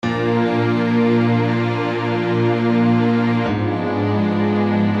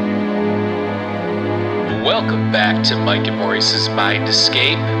Welcome back to Mike and Maurice's Mind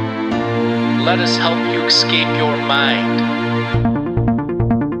Escape. Let us help you escape your mind.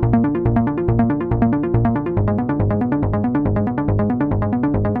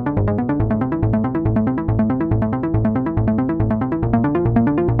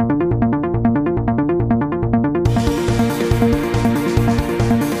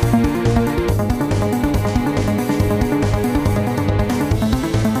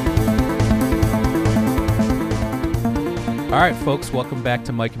 All right, folks, welcome back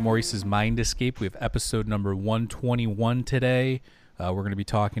to Mike and Maurice's Mind Escape. We have episode number 121 today. We're going to be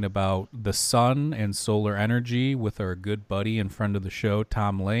talking about the sun and solar energy with our good buddy and friend of the show,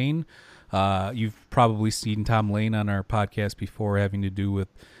 Tom Lane. You've probably seen Tom Lane on our podcast before, having to do with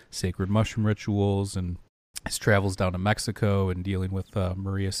sacred mushroom rituals and his travels down to Mexico and dealing with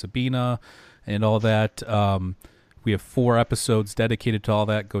Maria Sabina and all that. We have 4 episodes dedicated to all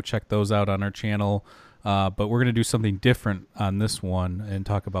that. Go check those out on our channel. But we're going to do something different on this one and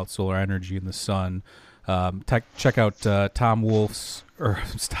talk about solar energy and the sun. Check out Tom Lane's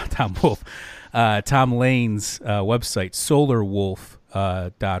website,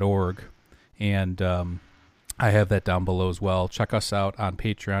 solarwolf.org. And I have that down below as well. Check us out on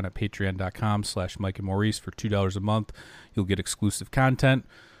Patreon at patreon.com/Mike and Maurice for $2 a month. You'll get exclusive content.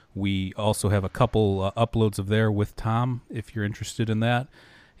 We also have a couple uploads of there with Tom if you're interested in that.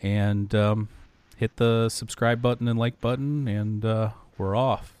 And hit the subscribe button and like button, and we're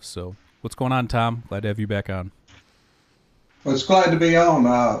off. So what's going on, Tom? Glad to have you back on. Well, it's glad to be on.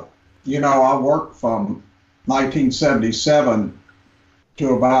 I worked from 1977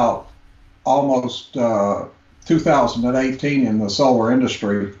 to about almost 2018 in the solar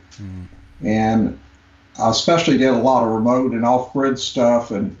industry. And I especially did a lot of remote and off-grid stuff,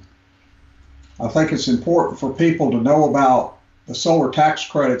 and I think it's important for people to know about the solar tax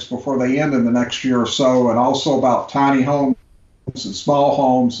credits before they end in the next year or so, and also about tiny homes and small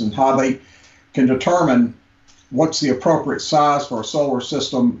homes and how they can determine what's the appropriate size for a solar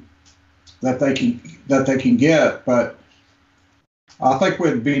system that they can get. But I think it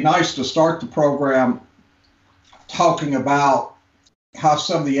would be nice to start the program talking about how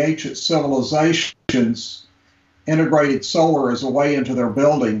some of the ancient civilizations integrated solar as a way into their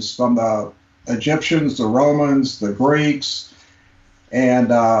buildings, from the Egyptians, the Romans, the Greeks,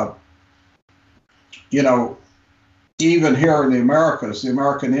 and, even here in the Americas, the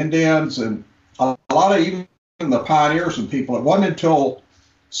American Indians, and a lot of even the pioneers and people. It wasn't until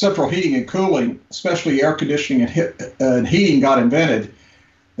central heating and cooling, especially air conditioning and heating, got invented,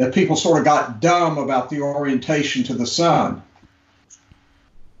 that people sort of got dumb about the orientation to the sun.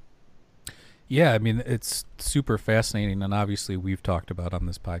 Yeah, I mean, it's super fascinating, and obviously we've talked about on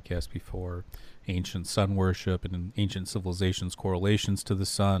this podcast before ancient sun worship and ancient civilizations' correlations to the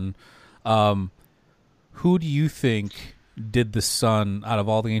sun. Who do you think did the sun, out of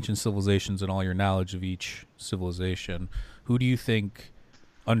all the ancient civilizations and all your knowledge of each civilization, who do you think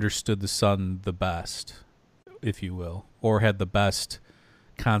understood the sun the best, if you will, or had the best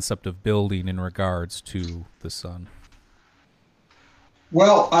concept of building in regards to the sun?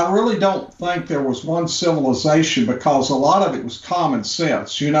 Well, I really don't think there was one civilization, because a lot of it was common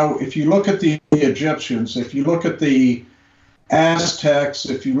sense. If you look at the Egyptians, if you look at the Aztecs,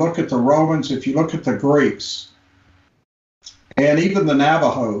 if you look at the Romans, if you look at the Greeks, and even the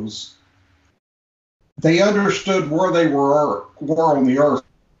Navajos, they understood where they were on the earth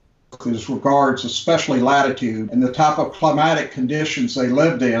as regards especially latitude and the type of climatic conditions they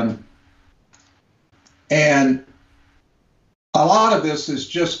lived in. And a lot of this is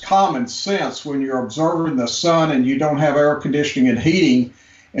just common sense when you're observing the sun and you don't have air conditioning and heating.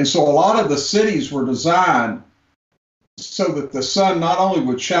 And so a lot of the cities were designed so that the sun not only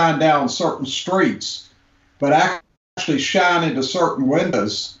would shine down certain streets, but actually shine into certain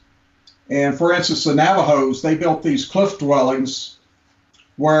windows. And for instance, the Navajos, they built these cliff dwellings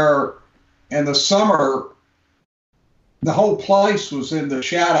where in the summer, the whole place was in the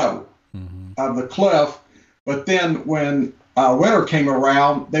shadow of the cliff. But then when winter came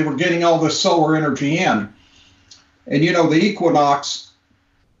around, they were getting all this solar energy in. And the equinox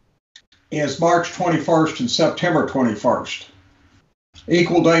is March 21st and September 21st,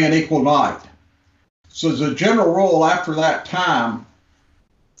 equal day and equal night. So as a general rule, after that time,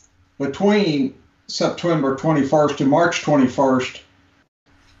 between September 21st and March 21st,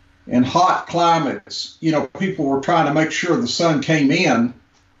 in hot climates, people were trying to make sure the sun came in,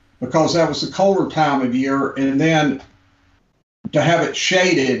 because that was the colder time of year, and then to have it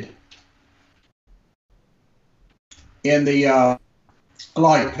shaded in the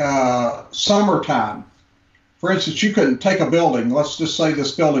summertime. For instance, you couldn't take a building, let's just say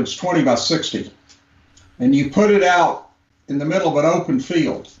this building's 20 by 60, and you put it out in the middle of an open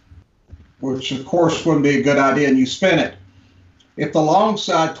field, which of course wouldn't be a good idea, and you spin it. If the long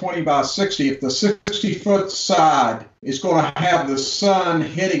side, 20 by 60, if the 60-foot side is going to have the sun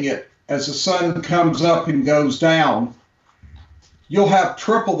hitting it as the sun comes up and goes down, you'll have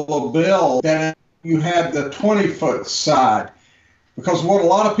triple the bill than you had the 20-foot side. Because what a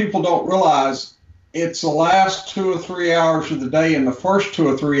lot of people don't realize, it's the last 2 or 3 hours of the day and the first 2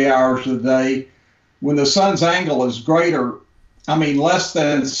 or 3 hours of the day when the sun's angle is greater, less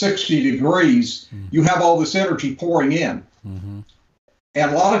than 60 degrees, you have all this energy pouring in. Mm-hmm.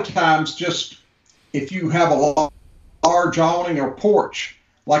 And a lot of times, just if you have a large awning or porch,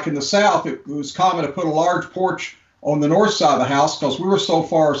 like in the South, it was common to put a large porch on the north side of the house because we were so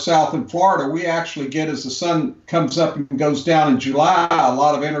far south in Florida, we actually get, as the sun comes up and goes down in July, a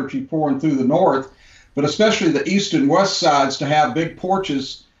lot of energy pouring through the north, but especially the east and west sides to have big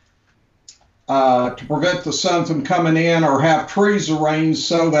porches to prevent the sun from coming in, or have trees arranged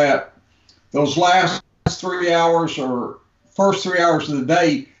so that those last 3 hours or first 3 hours of the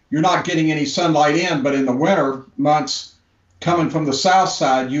day, you're not getting any sunlight in, but in the winter months, coming from the south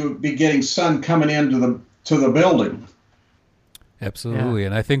side, you would be getting sun coming into the building. Absolutely. Yeah.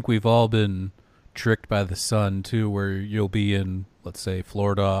 And I think we've all been tricked by the sun too, where you'll be in, let's say,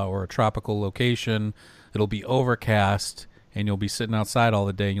 Florida or a tropical location. It'll be overcast and you'll be sitting outside all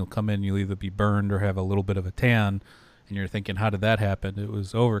the day, and you'll come in, you'll either be burned or have a little bit of a tan, and you're thinking, how did that happen? It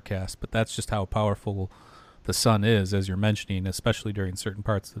was overcast. But that's just how powerful the sun is, as you're mentioning, especially during certain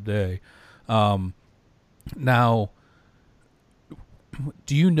parts of the day. Now,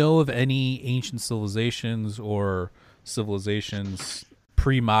 do you know of any ancient civilizations or civilizations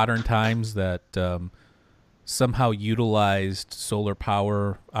pre-modern times that somehow utilized solar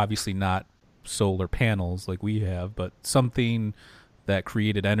power? Obviously not solar panels like we have, but something that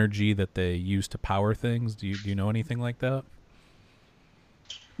created energy that they used to power things. Do you know anything like that?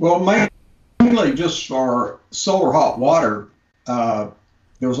 Well, mainly just for solar hot water. There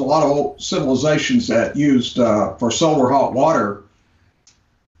was a lot of old civilizations that used for solar hot water,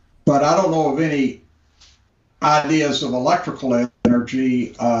 but I don't know of any ideas of electrical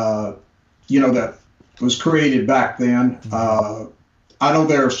energy, that was created back then. I know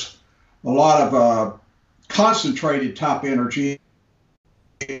there's a lot of concentrated type energy.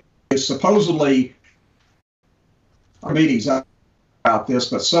 Supposedly, meetings about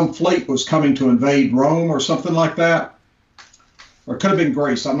this, but some fleet was coming to invade Rome or something like that. Or it could have been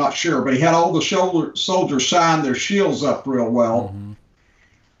Greece, I'm not sure. But he had all the soldiers shine their shields up real well. Mm-hmm.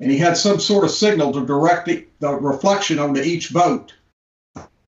 And he had some sort of signal to direct the reflection onto each boat,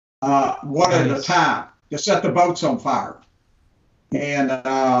 one at a time, to set the boats on fire. And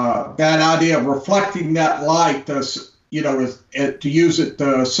that idea of reflecting that light, to use it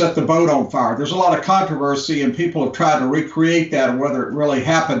to set the boat on fire. There's a lot of controversy, and people have tried to recreate that, and whether it really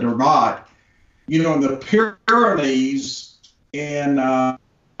happened or not. In the Pyrenees and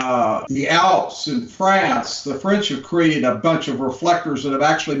the Alps in France, the French have created a bunch of reflectors that have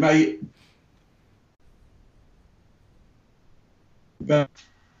actually made.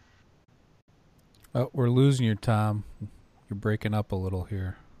 Oh, we're losing you, Tom. You're breaking up a little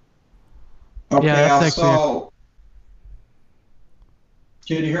here. Okay, yeah, so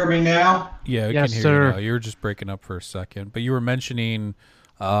can you hear me now? Yeah, I can hear you now. You were just breaking up for a second, but you were mentioning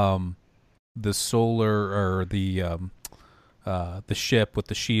the solar, or the ship with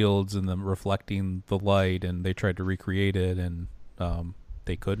the shields and them reflecting the light, and they tried to recreate it, and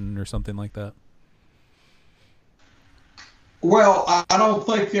they couldn't, or something like that. Well, I don't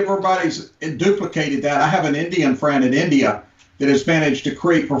think everybody's duplicated that. I have an Indian friend in India that has managed to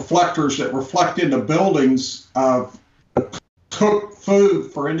create reflectors that reflect into buildings of cook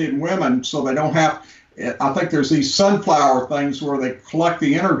food for Indian women, so they don't have. I think there's these sunflower things where they collect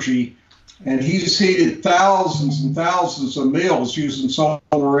the energy, and he's heated thousands and thousands of meals using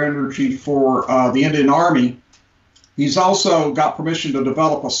solar energy for the Indian Army. He's also got permission to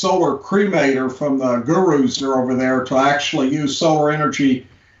develop a solar cremator from the gurus that are over there to actually use solar energy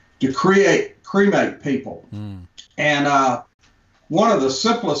to cremate people. And one of the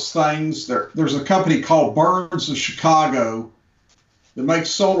simplest things, there's a company called Burns of Chicago that makes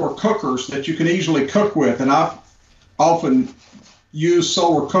solar cookers that you can easily cook with. And I've often used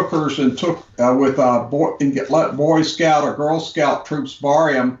solar cookers and took let Boy Scout or Girl Scout troops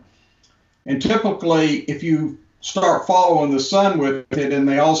borrow them. And typically, if you start following the sun with it, and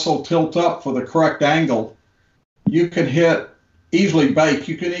they also tilt up for the correct angle, you can easily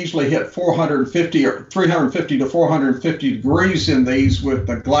hit 450 or 350 to 450 degrees in these with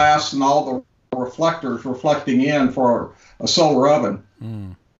the glass and all the reflectors reflecting in for a solar oven.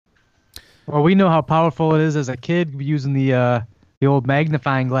 Well, we know how powerful it is as a kid using the old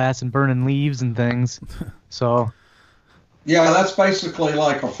magnifying glass and burning leaves and things. So Yeah, that's basically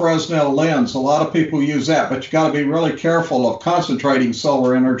like a Fresnel lens. A lot of people use that, but you got to be really careful of concentrating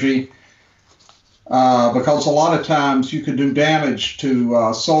solar energy because a lot of times you could do damage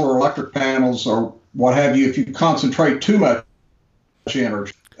to solar electric panels or what have you if you concentrate too much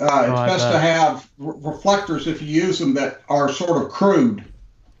energy. It's best to have reflectors if you use them that are sort of crude.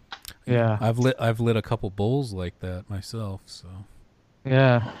 yeah, I've lit a couple bowls like that myself, so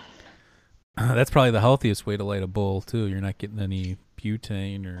yeah. that's probably the healthiest way to light a bowl too. You're not getting any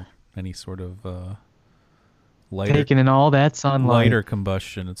butane or any sort of Taking in all that sunlight. lighter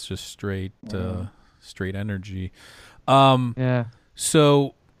combustion. It's just straight energy. Yeah.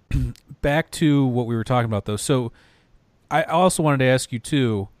 So back to what we were talking about though. So I also wanted to ask you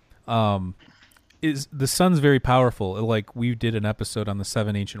too, is the sun's very powerful. Like we did an episode on the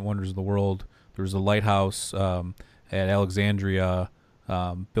 7 ancient wonders of the world. There was a lighthouse at Alexandria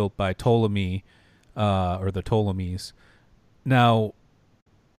built by Ptolemy or the Ptolemies. Now,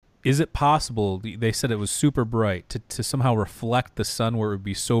 is it possible, they said it was super bright, to somehow reflect the sun where it would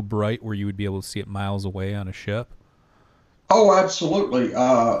be so bright where you would be able to see it miles away on a ship? Oh, absolutely.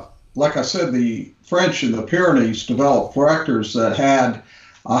 Like I said, the French in the Pyrenees developed projectors that had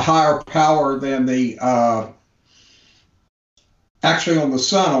a higher power than the actually on the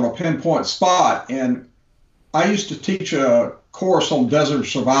sun on a pinpoint spot. And I used to teach a course on desert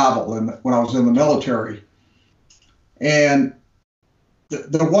survival when I was in the military. And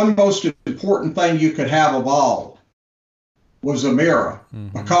the one most important thing you could have of all was a mirror,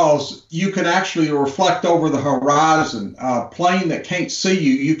 because you can actually reflect over the horizon. A plane that can't see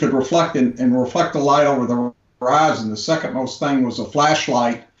you, you could reflect and reflect the light over the horizon. The second most thing was a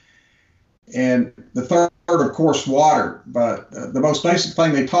flashlight. And the third, of course, water. But the most basic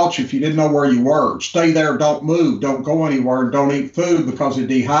thing they taught you, if you didn't know where you were, stay there, don't move, don't go anywhere, and don't eat food because it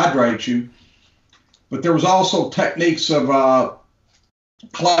dehydrates you. But there was also techniques of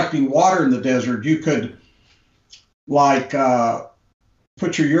collecting water in the desert. You could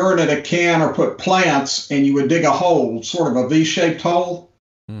put your urine in a can or put plants, and you would dig a hole, sort of a V-shaped hole.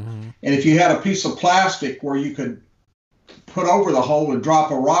 And if you had a piece of plastic where you could put over the hole and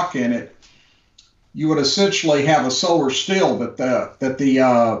drop a rock in it, you would essentially have a solar still that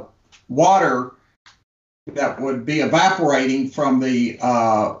the water that would be evaporating from the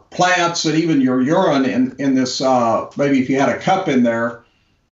plants and even your urine in this, maybe if you had a cup in there,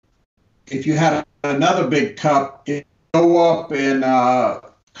 if you had another big cup, it would go up and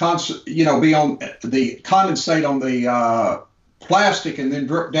be on the condensate on the plastic and then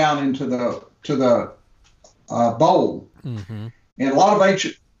drip down into the bowl. And a lot of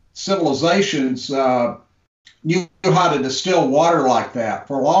ancient civilizations knew how to distill water like that.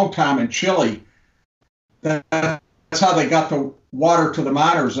 For a long time in Chile, that's how they got the water to the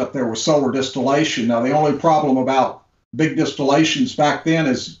miners up there, with solar distillation. Now, the only problem about big distillations back then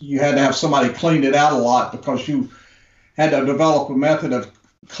is you had to have somebody clean it out a lot, because you had to develop a method of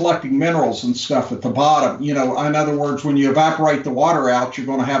collecting minerals and stuff at the bottom. In other words, when you evaporate the water out, you're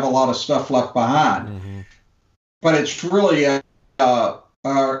going to have a lot of stuff left behind. But it's really an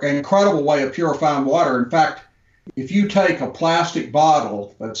incredible way of purifying water. In fact, if you take a plastic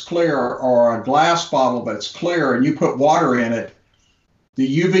bottle that's clear or a glass bottle that's clear and you put water in it,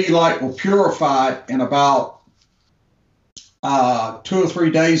 the UV light will purify it in about 2 or 3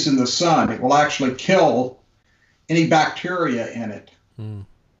 days in the sun. It will actually kill any bacteria in it. And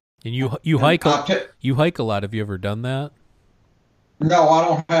you hike a lot. Have you ever done that? No, I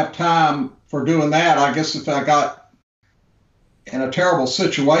don't have time for doing that. I guess if I got in a terrible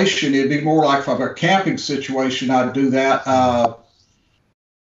situation, it'd be more like for a camping situation, I'd do that.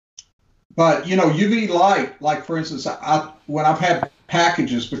 But, UV light, like for instance, when I've had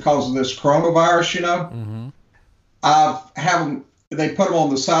packages because of this coronavirus, they put them on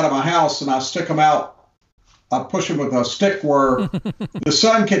the side of my house and I stick them out. I push them with a stick where the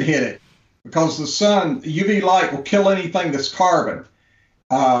sun can hit it, because the UV light will kill anything that's carbon.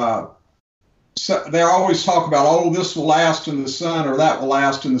 So they always talk about, this will last in the sun or that will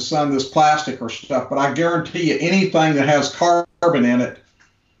last in the sun, this plastic or stuff. But I guarantee you, anything that has carbon in it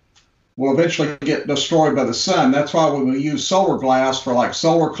will eventually get destroyed by the sun. That's why when we use solar glass for like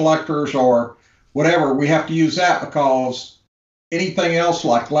solar collectors or whatever, we have to use that, because anything else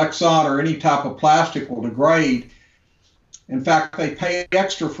like Lexan or any type of plastic will degrade. In fact, they pay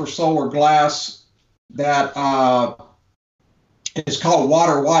extra for solar glass that it's called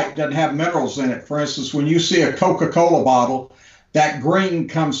water white, doesn't have minerals in it. For instance, when you see a Coca-Cola bottle, that green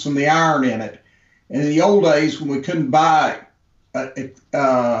comes from the iron in it. And in the old days, when we couldn't buy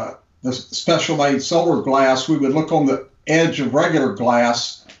the special made solar glass, we would look on the edge of regular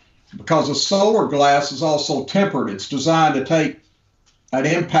glass because a solar glass is also tempered. It's designed to take an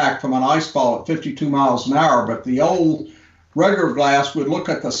impact from an ice ball at 52 miles an hour, but the old regular glass would look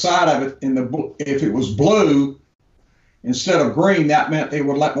at the side of it if it was blue instead of green, that meant they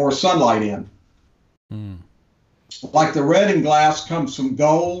would let more sunlight in. Like the red in glass comes from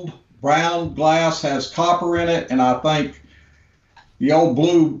gold, brown glass has copper in it, and I think the old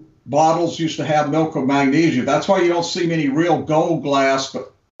blue bottles used to have milk of magnesia. That's why you don't see many real gold glass,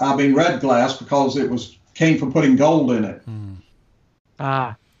 red glass, because it came from putting gold in it.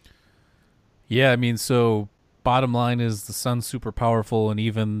 Yeah, I mean, so bottom line is the sun's super powerful, and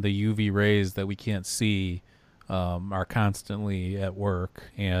even the UV rays that we can't see are constantly at work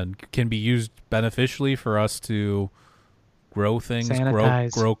and can be used beneficially for us to grow things,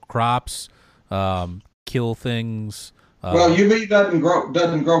 grow crops, kill things. Well, UV doesn't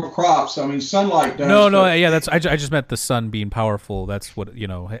grow crops. I mean, sunlight does. No, yeah, I just meant the sun being powerful. That's what,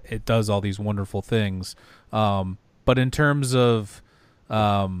 it does all these wonderful things. But in terms of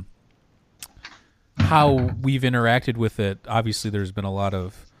how we've interacted with it, obviously there's been a lot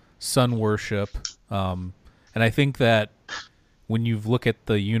of sun worship. And I think that when you look at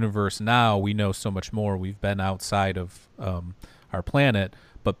the universe now, we know so much more. We've been outside of our planet.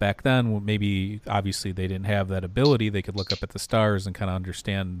 But back then, maybe obviously they didn't have that ability. They could look up at the stars and kind of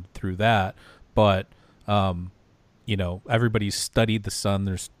understand through that. But everybody's studied the sun.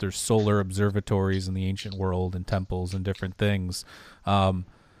 There's solar observatories in the ancient world and temples and different things.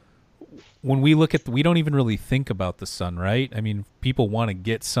 When we look at, we don't even really think about the sun, right? I mean, people want to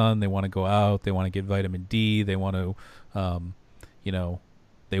get sun. They want to go out. They want to get vitamin D. They want to,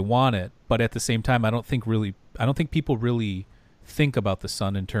 they want it. But at the same time, I don't think people really think about the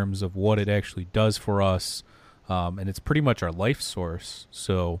sun in terms of what it actually does for us, and it's pretty much our life source.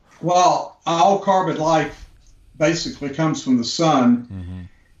 So, well, all carbon life basically comes from the sun,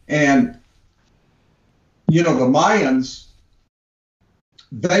 and the Mayans,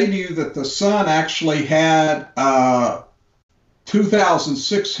 they knew that the sun actually had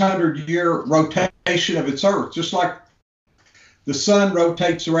 2,600 year rotation of its Earth, just like the sun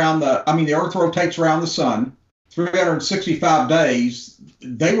rotates around the Earth rotates around the sun. 365 days.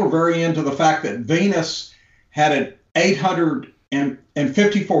 They were very into the fact that Venus had an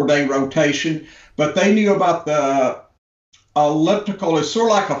 854 day rotation, but they knew about the elliptical. It's sort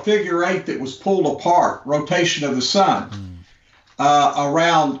of like a figure eight that was pulled apart, rotation of the sun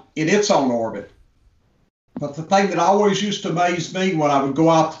around in its own orbit. But the thing that always used to amaze me when I would go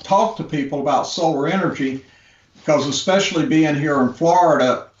out to talk to people about solar energy, because especially being here in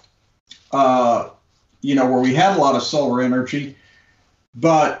Florida, where we had a lot of solar energy,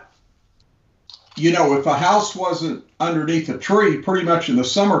 but, if a house wasn't underneath a tree, pretty much in the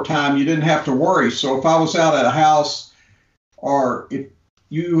summertime, you didn't have to worry. So if I was out at a house, or if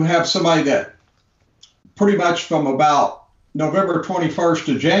you have somebody that pretty much from about November 21st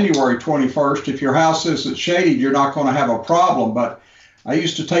to January 21st, if your house isn't shaded, you're not going to have a problem. But I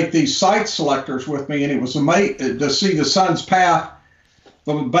used to take these site selectors with me, and it was amazing to see the sun's path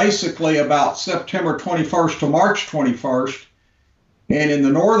from basically about September 21st to March 21st. And in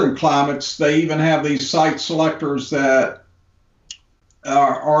the northern climates, they even have these site selectors that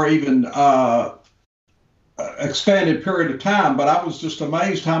are even expanded period of time. But I was just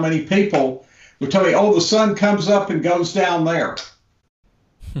amazed how many people would tell me, oh, the sun comes up and goes down there.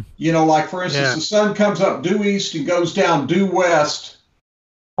 Like, for instance, the sun comes up due east and goes down due west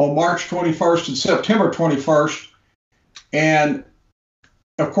on March 21st and September 21st. And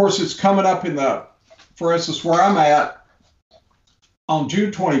of course, it's coming up for instance, where I'm at on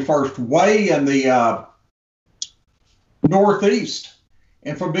June 21st, way in the northeast.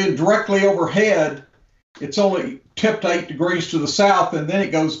 And from being directly overhead, it's only tipped 8 degrees to the south, and then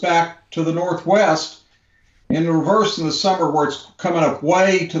it goes back to the northwest. In the reverse in the summer, where it's coming up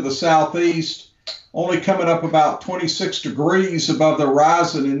way to the southeast, only coming up about 26 degrees above the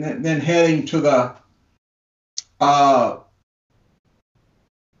horizon, and then heading to the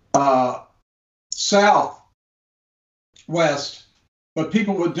southwest. But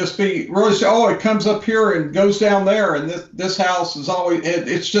people would just be really say, oh, it comes up here and goes down there, and this house is always,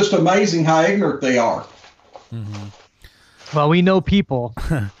 it's just amazing how ignorant they are. Well, we know people.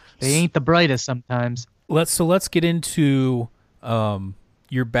 They ain't the brightest sometimes. Let's get into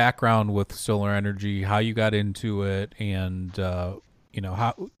your background with solar energy, how you got into it, and how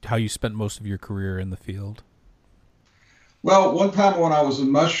you spent most of your career in the field. Well, one time when I was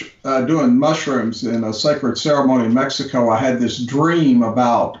doing mushrooms in a sacred ceremony in Mexico, I had this dream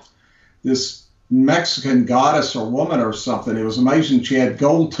about this Mexican goddess or woman or something. It was amazing. She had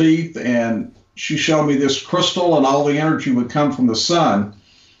gold teeth, and she showed me this crystal, and all the energy would come from the sun.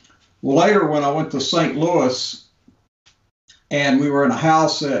 Well, later, when I went to St. Louis, and we were in a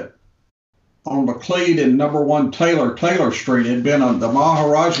house on McLeod and number 1 Taylor Street. It had been on the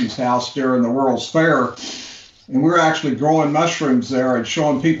Maharaji's house during the World's Fair, and we were actually growing mushrooms there and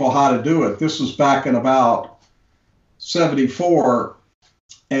showing people how to do it. This was back in about 74,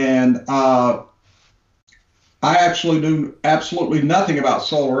 and I actually knew absolutely nothing about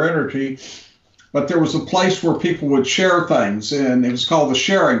solar energy, but there was a place where people would share things, and it was called the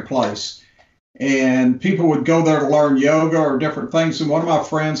Sharing Place. And people would go there to learn yoga or different things. And one of my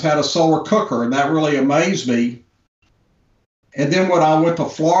friends had a solar cooker, and that really amazed me. And then when I went to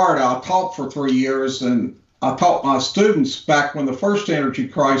Florida, I taught for 3 years, and I taught my students back when the first energy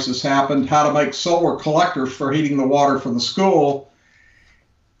crisis happened how to make solar collectors for heating the water for the school.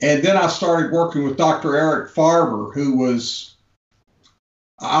 And then I started working with Dr. Eric Farber,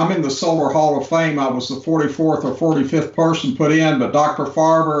 I'm in the Solar Hall of Fame. I was the 44th or 45th person put in, but Dr.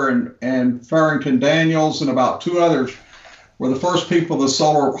 Farber and Farrington Daniels and about 2 others were the first people in the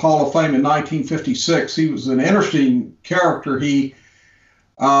Solar Hall of Fame in 1956. He was an interesting character. He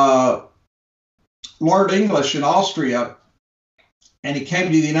learned English in Austria, and he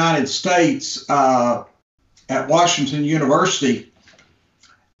came to the United States at Washington University.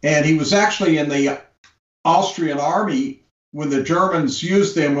 And he was actually in the Austrian army when the Germans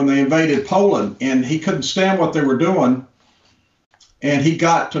used them when they invaded Poland, and he couldn't stand what they were doing. And he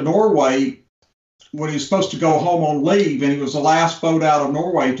got to Norway when he was supposed to go home on leave, and he was the last boat out of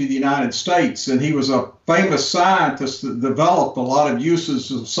Norway to the United States. And he was a famous scientist that developed a lot of uses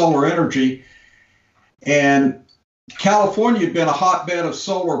of solar energy. And California had been a hotbed of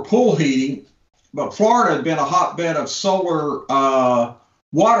solar pool heating, but Florida had been a hotbed of solar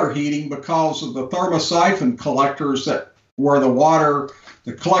water heating because of the thermosiphon collectors that where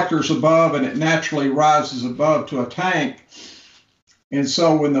the collector's above, and it naturally rises above to a tank. And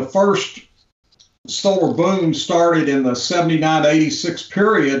so when the first solar boom started in the 79 to 86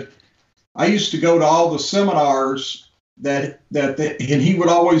 period, I used to go to all the seminars and he would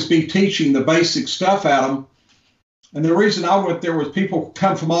always be teaching the basic stuff at them. And the reason I went there was people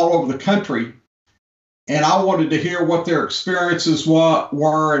come from all over the country, and I wanted to hear what their experiences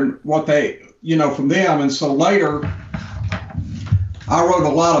were and what they, from them. And so later, I wrote a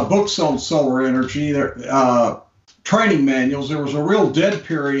lot of books on solar energy, training manuals. There was a real dead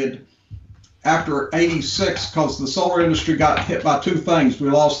period after 86 because the solar industry got hit by 2 things. We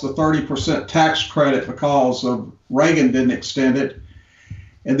lost the 30% tax credit because of Reagan didn't extend it.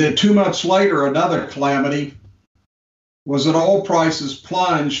 And then 2 months later, another calamity was that oil prices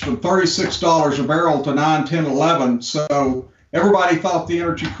plunged from $36 a barrel to 9, 10, 11. So everybody thought the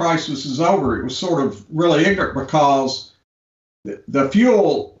energy crisis was over. It was sort of really ignorant because the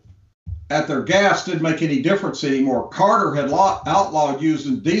fuel at their gas didn't make any difference anymore. Carter had outlawed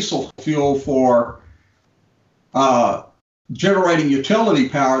using diesel fuel for generating utility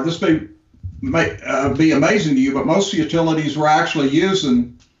power. This may be amazing to you, but most utilities were actually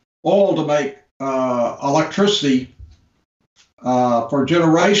using oil to make electricity for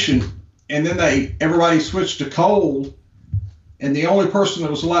generation, and then everybody switched to coal. And the only person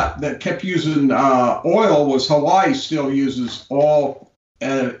that kept using oil was Hawaii. Still uses oil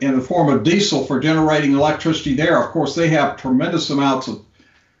in the form of diesel for generating electricity there. Of course, they have tremendous amounts of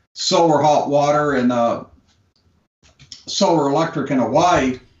solar hot water and solar electric in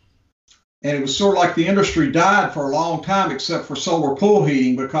Hawaii. And it was sort of like the industry died for a long time, except for solar pool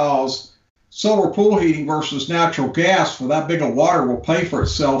heating, because solar pool heating versus natural gas for that big of water will pay for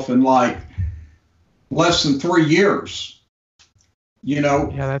itself in like less than 3 years. Yeah,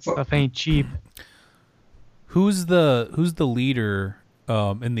 that stuff ain't cheap. Who's the leader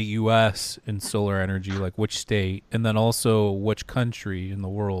in the U.S. in solar energy? Like which state, and then also which country in the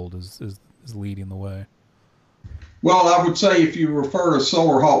world is leading the way? Well, I would say if you refer to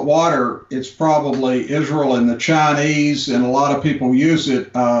solar hot water, it's probably Israel and the Chinese, and a lot of people use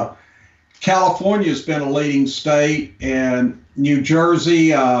it. California's been a leading state, and New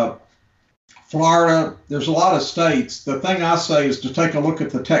Jersey, Florida, there's a lot of states. The thing I say is to take a look at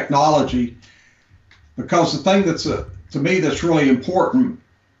the technology, because the thing to me that's really important,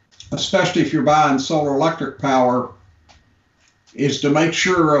 especially if you're buying solar electric power, is to make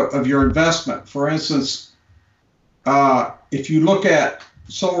sure of your investment. For instance, if you look at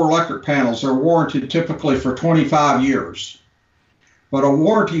solar electric panels, they're warranted typically for 25 years. But a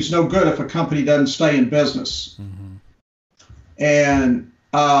warranty is no good if a company doesn't stay in business. Mm-hmm. And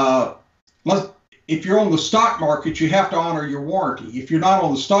if you're on the stock market, you have to honor your warranty. If you're not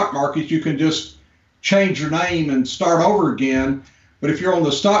on the stock market, you can just change your name and start over again. But if you're on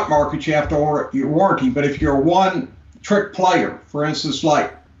the stock market, you have to order your warranty. But if you're a one-trick player, for instance,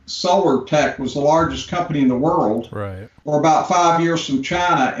 like Solar Tech was the largest company in the world, right, or about 5 years from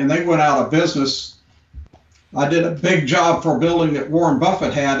China, and they went out of business. I did a big job for a building that Warren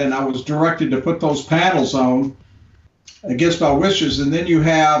Buffett had, and I was directed to put those panels on against my wishes. And then you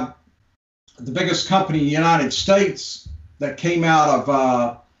have the biggest company in the United States that came out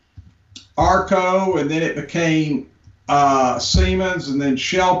of Arco, and then it became Siemens, and then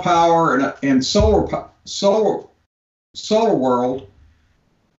Shell Power, and Solar World,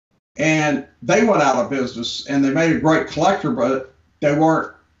 and they went out of business. And they made a great collector, but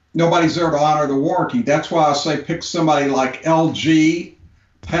nobody's there to honor the warranty. That's why I say pick somebody like LG,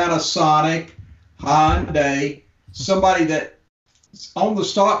 Panasonic, Hyundai, somebody that's on the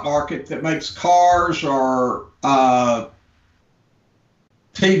stock market that makes cars or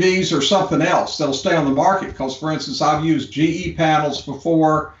TVs or something else that'll stay on the market. Because, for instance, I've used GE panels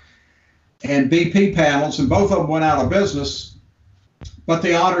before and BP panels, and both of them went out of business, but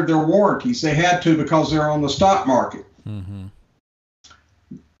they honored their warranties. They had to because they're on the stock market. Mm-hmm.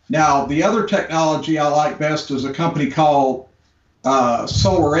 Now, the other technology I like best is a company called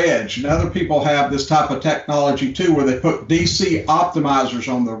Solar Edge, and other people have this type of technology too, where they put DC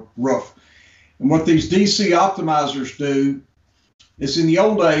optimizers on the roof. And what these DC optimizers do is, in the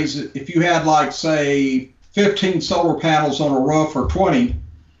old days, if you had, like, say, 15 solar panels on a roof or 20,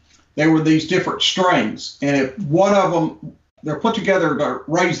 they were these different strings. And if one of them, they're put together to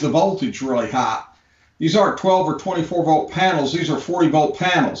raise the voltage really high. These aren't 12 or 24 volt panels, these are 40 volt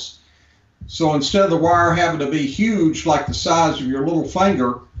panels. So instead of the wire having to be huge, like the size of your little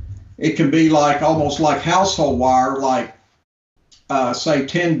finger, it can be like almost like household wire, like say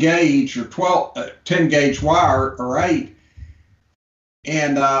 10 gauge or 10 gauge wire or 8.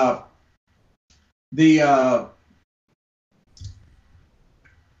 And these are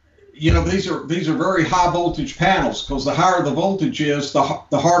very high voltage panels, because the higher the voltage is, the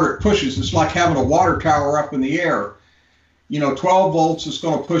harder it pushes. It's like having a water tower up in the air. 12 volts is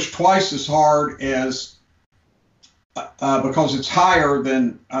going to push twice as hard as because it's higher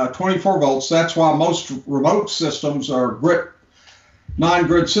than 24 volts. That's why most remote systems or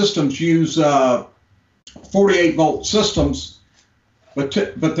non-grid systems use 48 volt systems, but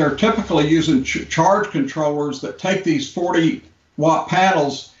they're typically using charge controllers that take these 40 watt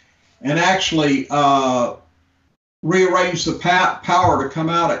panels and actually rearrange the power to come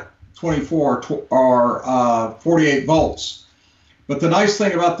out at 24 or 48 volts. But the nice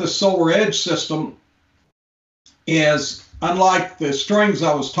thing about this Solar Edge system is, unlike the strings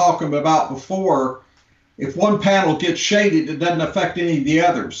I was talking about before, if one panel gets shaded, it doesn't affect any of the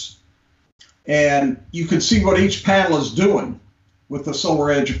others. And you can see what each panel is doing with the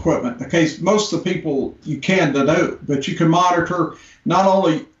Solar Edge equipment. In case most of the people you can do, but you can monitor not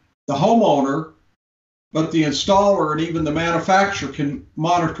only the homeowner, but the installer and even the manufacturer can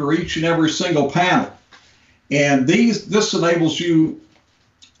monitor each and every single panel. And this enables you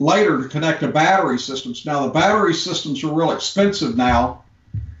later to connect to battery systems. Now, the battery systems are real expensive now,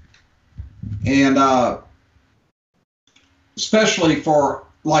 and especially for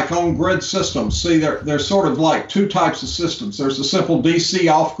like on-grid systems. See, there's sort of like two types of systems. There's a simple DC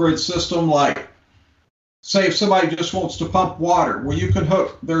off-grid system, like, say, if somebody just wants to pump water, well, you can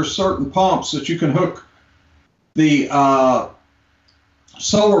there's certain pumps that you can hook the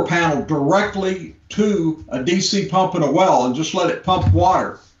solar panel directly to a DC pump in a well and just let it pump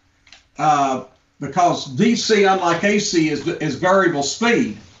water. Because DC, unlike AC, is variable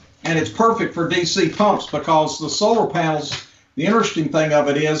speed, and it's perfect for DC pumps because the solar panels, the interesting thing of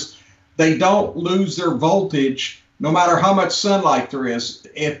it is they don't lose their voltage no matter how much sunlight there is.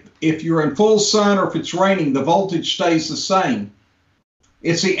 If you're in full sun or if it's raining, the voltage stays the same.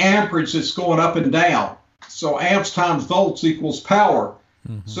 It's the amperage that's going up and down. So amps times volts equals power.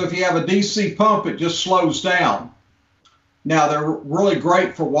 Mm-hmm. So if you have a DC pump, it just slows down. Now, they're really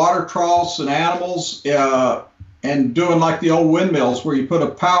great for water troughs and animals and doing like the old windmills where you put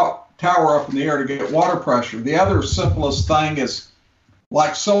a tower up in the air to get water pressure. The other simplest thing is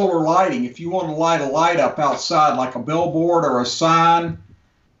like solar lighting. If you want to light a light up outside, like a billboard or a sign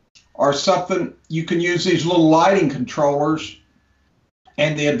or something, you can use these little lighting controllers.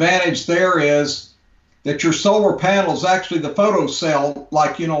 And the advantage there is that your solar panel is actually the photocell,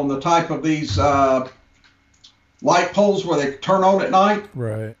 like, in the type of these light poles where they turn on at night.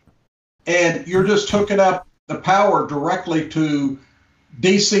 Right. And you're just hooking up the power directly to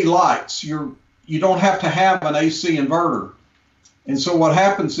DC lights. You don't have to have an AC inverter. And so what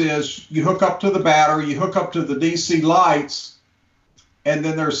happens is you hook up to the battery, you hook up to the DC lights, And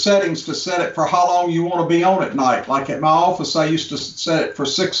then there's settings to set it for how long you want to be on at night. Like at my office, I used to set it for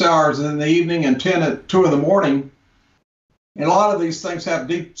 6 hours in the evening and 10 at 2 in the morning. And a lot of these things have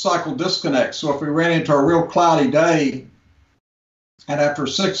deep cycle disconnects. So if we ran into a real cloudy day, and after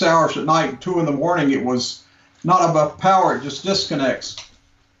 6 hours at night and 2 in the morning, it was not enough power, it just disconnects.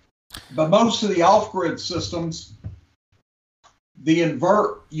 But most of the off-grid systems, you're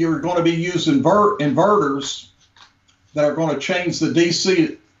going to be using inverters that are going to change the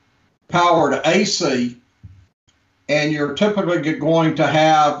DC power to AC, and you're typically going to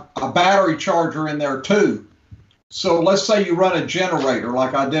have a battery charger in there too. So let's say you run a generator,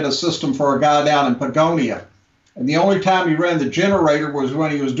 like I did a system for a guy down in Pagonia, and the only time he ran the generator was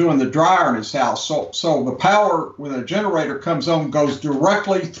when he was doing the dryer in his house. So the power, when the generator comes on, goes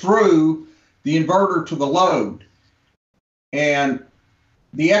directly through the inverter to the load. And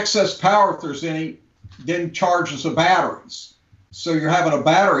the excess power, if there's any, then charges the batteries. So you're having a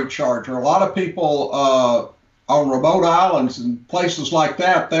battery charger. A lot of people on remote islands and places like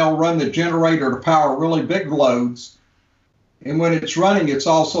that, they'll run the generator to power really big loads. And when it's running, it's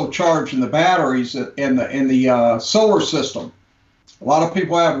also charging the batteries in the solar system. A lot of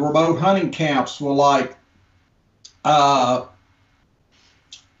people have remote hunting camps will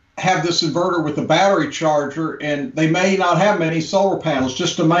have this inverter with a battery charger, and they may not have many solar panels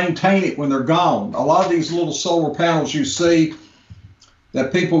just to maintain it when they're gone. A lot of these little solar panels you see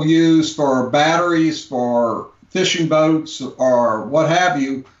that people use for batteries, for fishing boats, or what have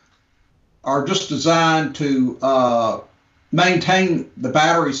you, are just designed to maintain the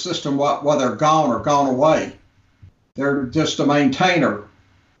battery system while they're gone or gone away. They're just a maintainer.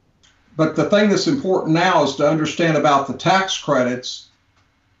 But the thing that's important now is to understand about the tax credits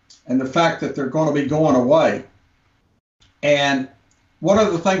and the fact that they're going to be going away. And one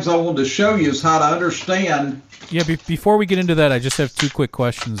of the things I wanted to show you is how to understand. Yeah, before we get into that, I just have two quick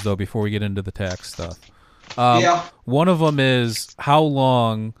questions, though, before we get into the tax stuff. One of them is, how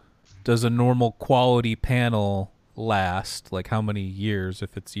long does a normal quality panel last? Like, how many years,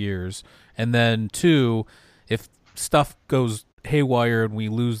 if it's years? And then two, if stuff goes haywire and we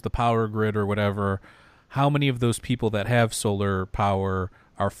lose the power grid or whatever, how many of those people that have solar power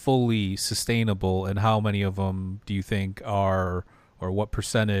are fully sustainable, and how many of them do you think are, or what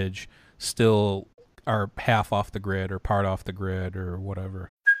percentage still are half off the grid or part off the grid or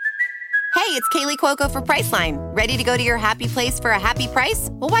whatever? Hey, it's Kaylee Cuoco for Priceline. Ready to go to your happy place for a happy price?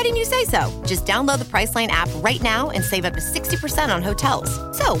 Well, why didn't you say so? Just download the Priceline app right now and save up to 60% on hotels.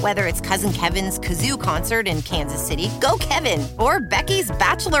 So whether it's Cousin Kevin's Kazoo Concert in Kansas City, go Kevin, or Becky's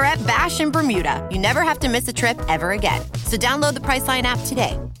Bachelorette Bash in Bermuda, you never have to miss a trip ever again. So download the Priceline app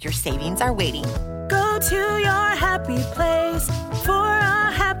today. Your savings are waiting. Go to your happy place for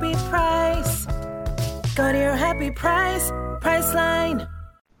a happy price. Go to your happy price, Priceline.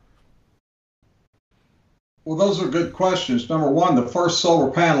 Well, those are good questions. Number one, the first solar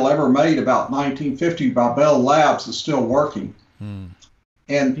panel ever made about 1950 by Bell Labs is still working. And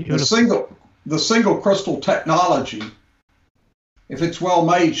the single crystal technology, if it's well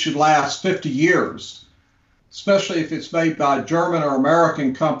made, should last 50 years, especially if it's made by German or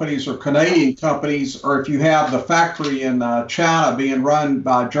American companies or Canadian companies, or if you have the factory in China being run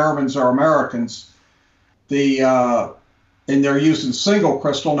by Germans or Americans. And they're using single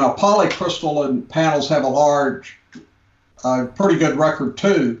crystal. Now, polycrystalline panels have a pretty good record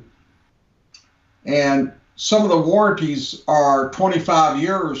too. And some of the warranties are 25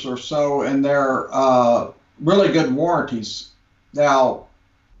 years or so, and they're really good warranties. Now,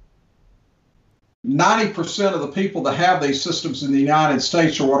 90% of the people that have these systems in the United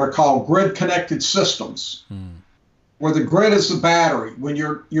States are what are called grid-connected systems, where the grid is the battery. When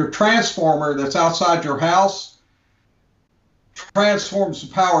your transformer that's outside your house transforms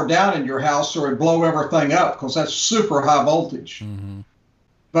the power down in your house, or it blow everything up, because that's super high voltage.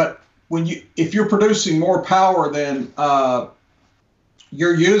 But if you're producing more power than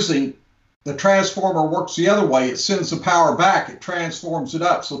you're using, the transformer works the other way. It sends the power back. It transforms it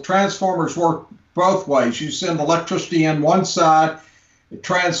up. So transformers work both ways. You send electricity in one side, it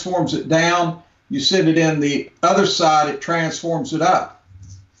transforms it down. You send it in the other side, it transforms it up.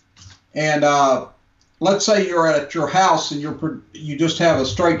 And let's say you're at your house and you just have a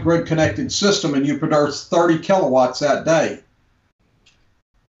straight grid connected system and you produce 30 kilowatts that day.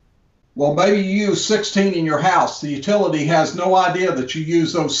 Well, maybe you use 16 in your house. The utility has no idea that you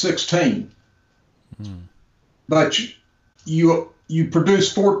use those 16. But you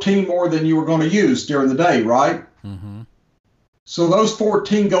produce 14 more than you were going to use during the day, right? So those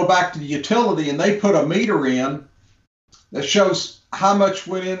 14 go back to the utility, and they put a meter in that shows how much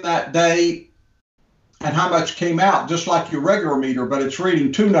went in that day and how much came out, just like your regular meter, but it's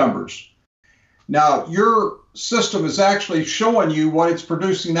reading two numbers. Now, your system is actually showing you what it's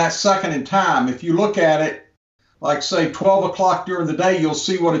producing that second in time. If you look at it, like say 12 o'clock during the day, you'll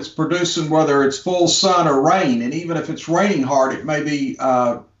see what it's producing, whether it's full sun or rain. And even if it's raining hard, it may be,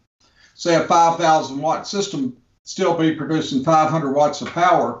 say, a 5,000 watt system still be producing 500 watts of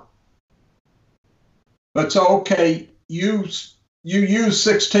power. But so, okay, you use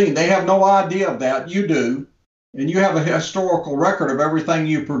 16. They have no idea of that. You do. And you have a historical record of everything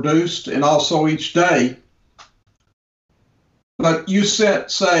you produced and also each day. But you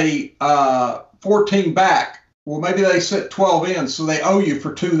set, say, 14 back. Well, maybe they set 12 in, so they owe you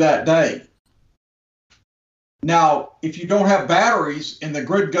for 2 that day. Now, if you don't have batteries and the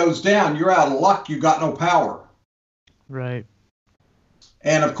grid goes down, you're out of luck. You got no power. Right.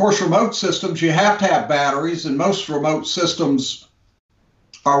 And of course, remote systems, you have to have batteries, and most remote systems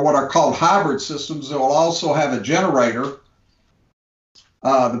are what are called hybrid systems. They will also have a generator.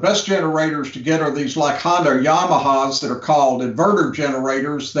 The best generators to get are these like Honda or Yamahas that are called inverter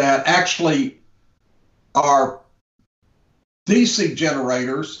generators that actually are DC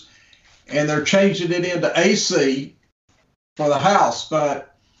generators, and they're changing it into AC for the house.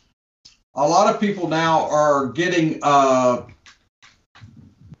 But a lot of people now are getting an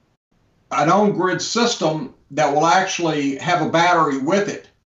on-grid system that will actually have a battery with it.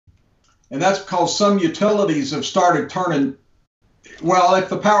 And that's because some utilities have started turning, well, if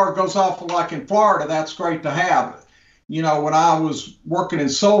the power goes off like in Florida, that's great to have. You know, when I was working in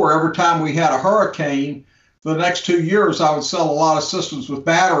solar, every time we had a hurricane, for the next 2 years, I would sell a lot of systems with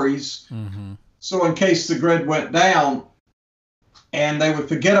batteries. Mm-hmm. So in case the grid went down, and they would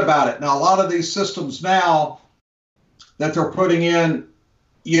forget about it. Now, a lot of these systems now that they're putting in,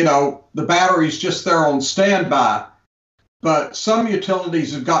 you know, the battery's just there on standby. But some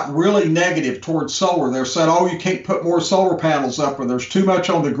utilities have gotten really negative towards solar. They're saying, oh, you can't put more solar panels up, or there's too much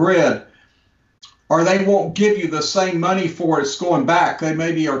on the grid. Or they won't give you the same money for it. It's going back. They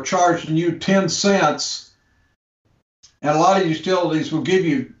maybe are charging you 10 cents. And a lot of utilities will give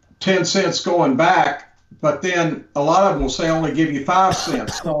you 10 cents going back, but then a lot of them will say only give you 5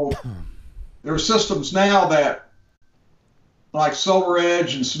 cents. So there are systems now that, like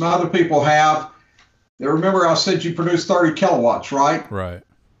SolarEdge and some other people have. Remember I said you produce 30 kilowatts, right? Right.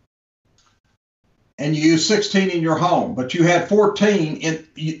 And you use 16 in your home, but you had 14.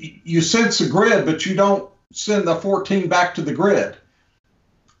 You sense the grid, but you don't send the 14 back to the grid.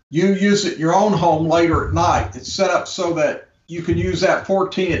 You use it in your own home later at night. It's set up so that you can use that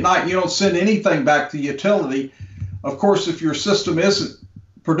 14 at night. You don't send anything back to the utility. Of course, if your system isn't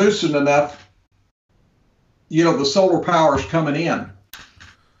producing enough, you know, the solar power is coming in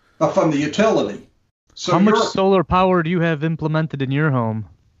from the utility. So how much solar power do you have implemented in your home?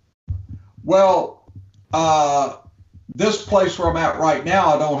 Well, this place where I'm at right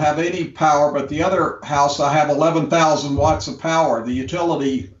now, I don't have any power, but the other house, I have 11,000 watts of power. The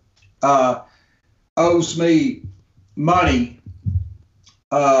utility owes me money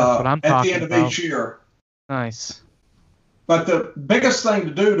at the end of each year. Nice. But the biggest thing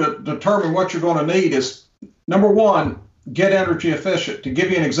to do to determine what you're going to need is, number one, get energy efficient. To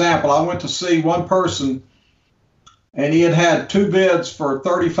give you an example, I went to see one person, and he had 2 bids for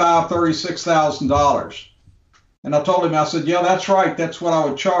 $35,000, $36,000. And I told him, I said, yeah, that's right. That's what I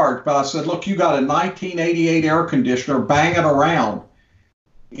would charge. But I said, look, you got a 1988 air conditioner banging around.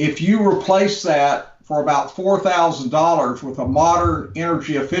 If you replace that for about $4,000 with a modern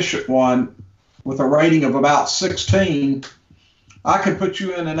energy efficient one with a rating of about 16, I could put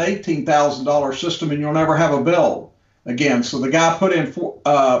you in an $18,000 system and you'll never have a bill again. So the guy put in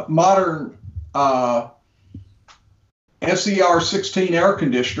modern SER 16 air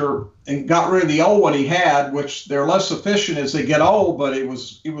conditioner and got rid of the old one he had, which they're less efficient as they get old, but it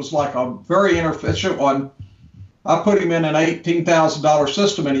was like a very inefficient one. I put him in an $18,000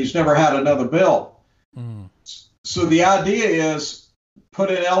 system and he's never had another bill. Mm. So the idea is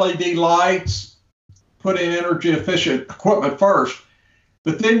put in LED lights, put in energy efficient equipment first,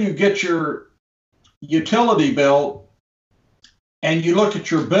 but then you get your utility bill and you look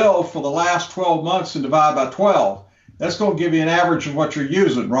at your bill for the last 12 months and divide by 12. That's going to give you an average of what you're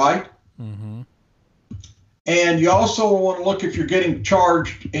using, right? Mm-hmm. And you also want to look if you're getting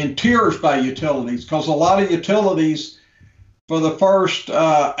charged in tiers by utilities, because a lot of utilities for the first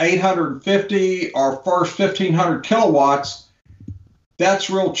 850 or first 1,500 kilowatts, that's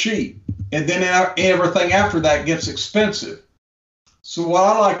real cheap. And then everything after that gets expensive. So what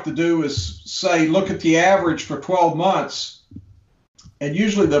I like to do is say, look at the average for 12 months. And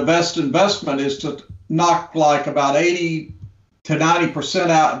usually the best investment is to knock like about 80 to 90%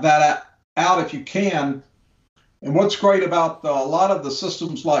 out of that out if you can. And what's great about a lot of the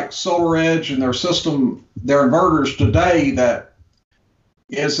systems like SolarEdge and their inverters today, that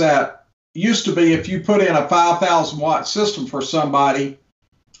used to be if you put in a 5,000 watt system for somebody,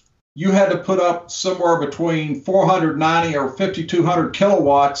 you had to put up somewhere between 490 or 5,200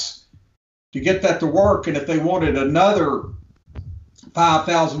 kilowatts to get that to work. And if they wanted another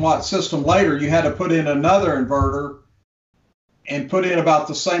 5,000 watt system later, you had to put in another inverter and put in about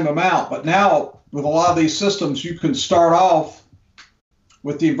the same amount. But now with a lot of these systems, you can start off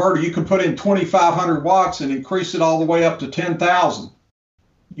with the inverter. You can put in 2,500 watts and increase it all the way up to 10,000.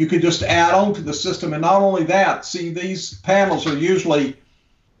 You could just add on to the system. And not only that, see, these panels are usually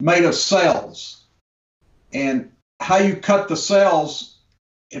made of cells. And how you cut the cells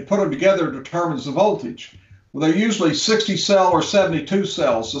and put them together determines the voltage. Well, they're usually 60 cell or 72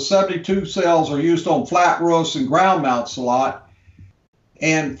 cells. The 72 cells are used on flat roofs and ground mounts a lot.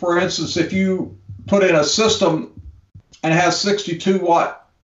 And for instance, if you put in a system and it has 62 watt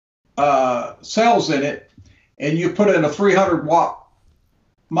cells in it, and you put in a 300 watt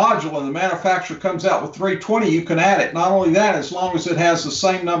module and the manufacturer comes out with 320, you can add it. Not only that, as long as it has the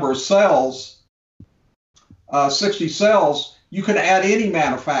same number of cells, 60 cells, you can add any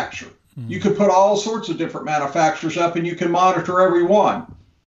manufacturer. You can put all sorts of different manufacturers up and you can monitor every one.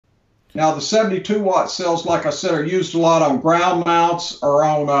 Now, the 72 watt cells, like I said, are used a lot on ground mounts or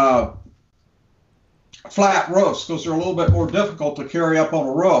on flat roofs because they're a little bit more difficult to carry up on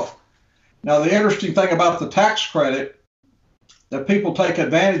a roof. Now, the interesting thing about the tax credit that people take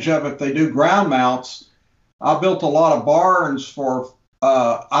advantage of if they do ground mounts, I built a lot of barns for,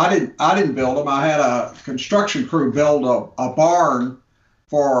 I didn't build them. I had a construction crew build a barn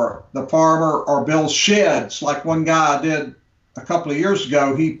for the farmer or build sheds. Like one guy I did a couple of years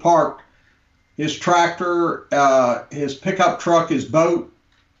ago, he parked his tractor, his pickup truck, his boat,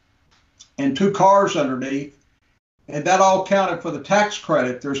 and 2 cars underneath, and that all counted for the tax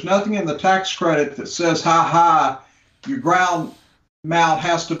credit. There's nothing in the tax credit that says how high your ground mount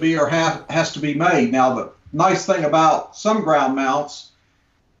has to be or has to be made. Now, the nice thing about some ground mounts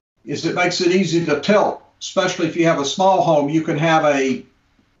is it makes it easy to tilt, especially if you have a small home. You can have a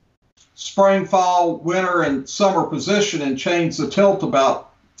spring, fall, winter, and summer position and change the tilt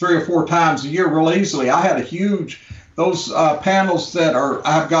about 3 or 4 times a year real easily. I had those panels that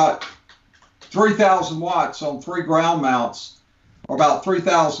I've got 3,000 watts on 3 ground mounts, or about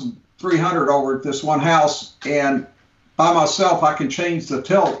 3,300 over at this one house, and by myself I can change the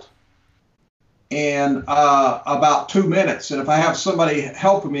tilt in about 2 minutes. And if I have somebody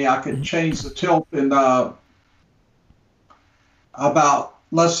helping me, I can change the tilt in about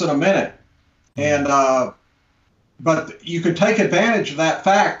less than a minute. And but you can take advantage of that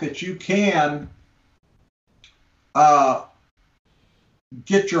fact that you can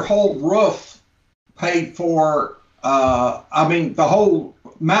get your whole roof paid for. The whole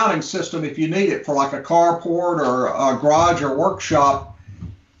mounting system, if you need it for like a carport or a garage or workshop.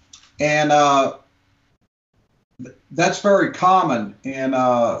 And that's very common. And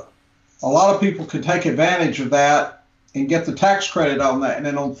a lot of people can take advantage of that and get the tax credit on that. And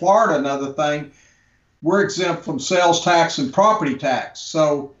then on Florida, another thing, we're exempt from sales tax and property tax.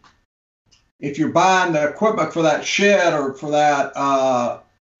 So if you're buying the equipment for that shed or for that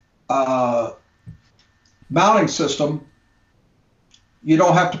mounting system, you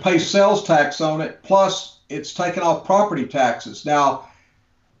don't have to pay sales tax on it. Plus, it's taken off property taxes. Now,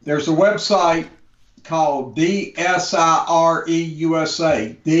 there's a website called DSIRE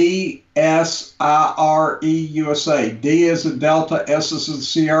USA. DSIRE USA. D is in Delta, S is in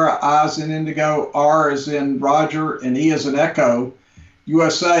Sierra, I is in Indigo, R is in Roger, and E is in Echo,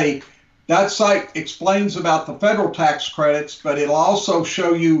 USA. That site explains about the federal tax credits, but it'll also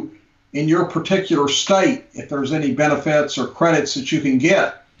show you in your particular state if there's any benefits or credits that you can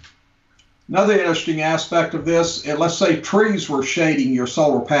get. Another interesting aspect of this, let's say trees were shading your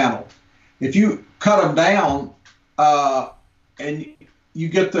solar panel. If you cut them down and you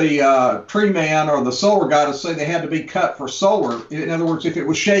get the tree man or the solar guy to say they had to be cut for solar, in other words, if it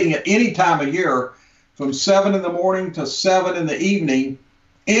was shading at any time of year, from 7 in the morning to 7 in the evening,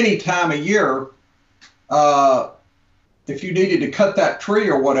 any time of year, if you needed to cut that tree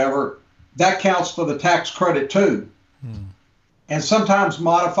or whatever, that counts for the tax credit too. And sometimes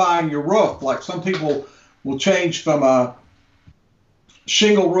modifying your roof, like some people will change from a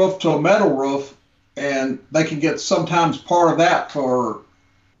shingle roof to a metal roof, and they can get sometimes part of that for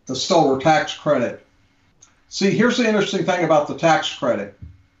the solar tax credit. See, here's the interesting thing about the tax credit.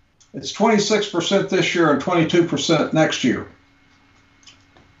 It's 26% this year and 22% next year.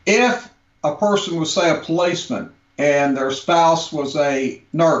 If a person was, say, a policeman, and their spouse was a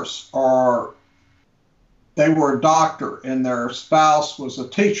nurse, or they were a doctor and their spouse was a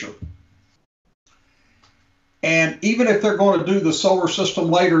teacher. And even if they're going to do the solar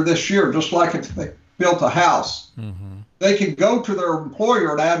system later this year, just like if they built a house, they can go to their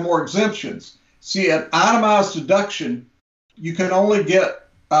employer and add more exemptions. See, an itemized deduction, you can only get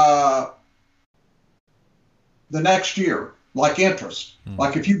the next year, like interest.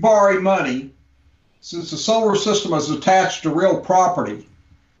 Like if you borrow money, since the solar system is attached to real property,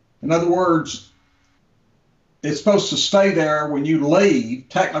 in other words, it's supposed to stay there when you leave.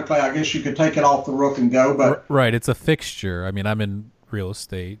 Technically, I guess you could take it off the roof and go, but right, it's a fixture. I mean, I'm in real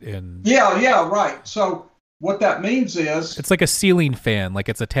estate, and yeah, right. So what that means is it's like a ceiling fan, like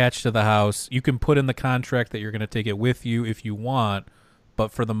it's attached to the house. You can put in the contract that you're going to take it with you if you want,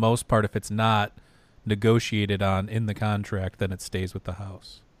 but for the most part, if it's not negotiated on in the contract, then it stays with the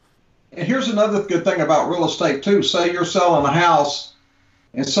house. And here's another good thing about real estate too. Say you're selling a house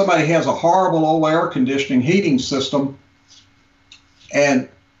and somebody has a horrible old air conditioning heating system, and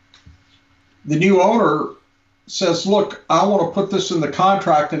the new owner says, look, I want to put this in the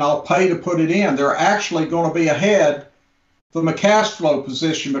contract and I'll pay to put it in. They're actually going to be ahead from a cash flow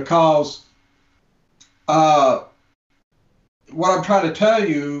position, because what I'm trying to tell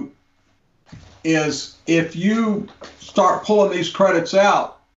you is if you start pulling these credits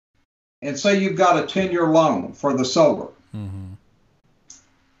out and say you've got a 10-year loan for the solar,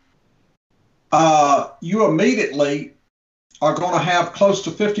 you immediately are going to have close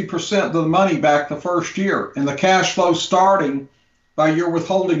to 50% of the money back the first year, and the cash flow starting by your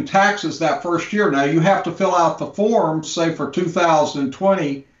withholding taxes that first year. Now, you have to fill out the form, say for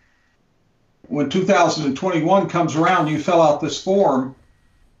 2020. When 2021 comes around, you fill out this form,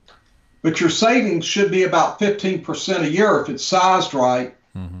 but your savings should be about 15% a year if it's sized right.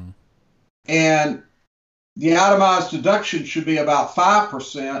 And the itemized deduction should be about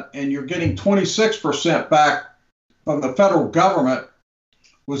 5%, and you're getting 26% back from the federal government,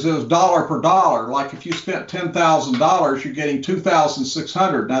 was dollar per dollar. Like if you spent $10,000, you're getting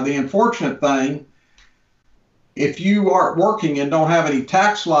 $2,600. Now, the unfortunate thing, if you aren't working and don't have any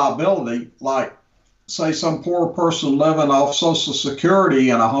tax liability, like say some poor person living off Social Security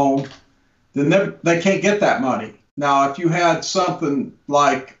in a home, then they can't get that money. Now, if you had something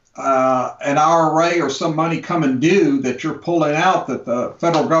like an IRA or some money coming due that you're pulling out that the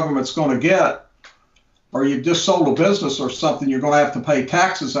federal government's going to get, or you just sold a business or something you're going to have to pay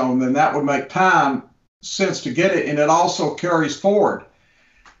taxes on, then that would make sense to get it, and it also carries forward.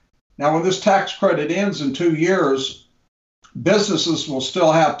 Now, when this tax credit ends in 2 years, businesses will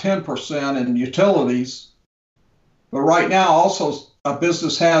still have 10% and utilities, but right now also a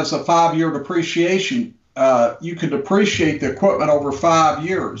business has a 5-year depreciation. You can depreciate the equipment over 5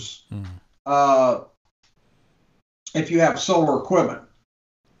 years if you have solar equipment.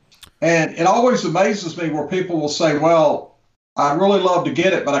 And it always amazes me where people will say, well, I'd really love to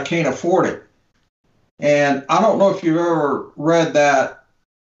get it, but I can't afford it. And I don't know if you've ever read that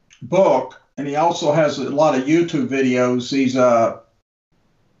book, and he also has a lot of YouTube videos. He's a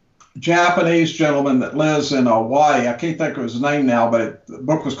Japanese gentleman that lives in Hawaii. I can't think of his name now, but the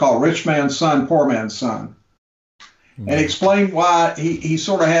book was called Rich Man's Son, Poor Man's Son. And explained why he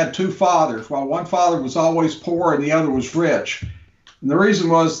sort of had two fathers. Well, one father was always poor and the other was rich. And the reason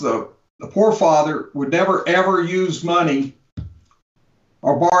was the poor father would never, ever use money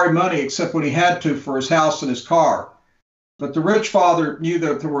or borrow money except when he had to for his house and his car. But the rich father knew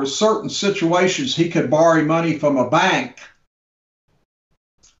that there were certain situations he could borrow money from a bank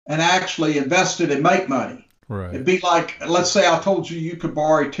and actually invest it and make money. Right. It'd be like, let's say I told you you could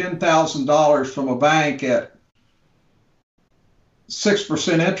borrow $10,000 from a bank at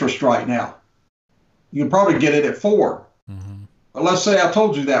 6% interest right now. You can probably get it at 4%. But let's say I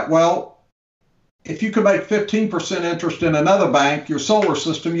told you that. Well, if you could make 15% interest in another bank, your solar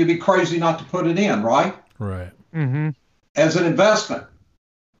system, you'd be crazy not to put it in, right? Right. As an investment.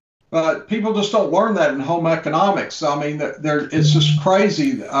 But people just don't learn that in home economics. I mean, it's just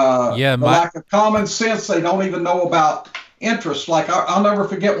crazy. The lack of common sense. They don't even know about interest. Like I'll never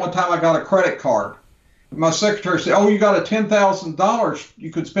forget one time I got a credit card. My secretary said, "Oh, you got a $10,000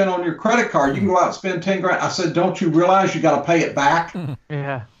 you could spend on your credit card. You can go out and spend 10 grand." I said, "Don't you realize you got to pay it back?"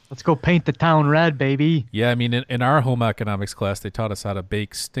 Yeah. Let's go paint the town red, baby. Yeah, I mean, in our home economics class, they taught us how to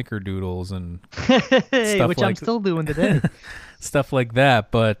bake snickerdoodles and stuff which like I'm still doing today. stuff like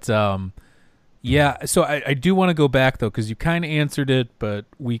that. But yeah, so I do want to go back though, because you kind of answered it, but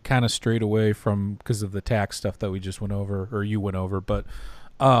we kind of strayed away from because of the tax stuff that we just went over, or you went over. But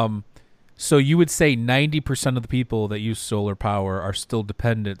So you would say 90% of the people that use solar power are still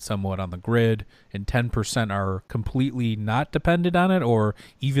dependent somewhat on the grid, and 10% are completely not dependent on it, or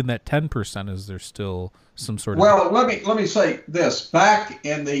even that 10%, is there still some sort of... Well, let me say this. Back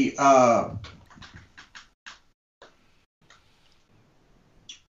in the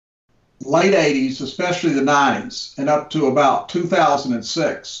late 80s, especially the 90s, and up to about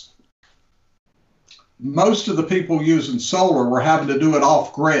 2006, most of the people using solar were having to do it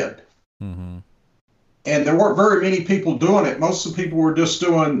off-grid. Mm-hmm. And there weren't very many people doing it. Most of the people were just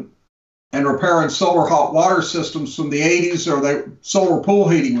doing and repairing solar hot water systems from the 80s, or the solar pool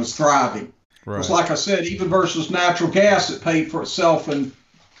heating was thriving. Right. Because like I said, even versus natural gas, it paid for itself in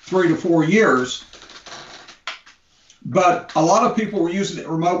 3 to 4 years. But a lot of people were using it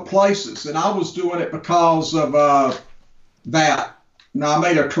in remote places, and I was doing it because of that. Now, I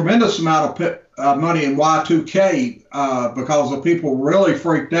made a tremendous amount of money in Y2K because the people really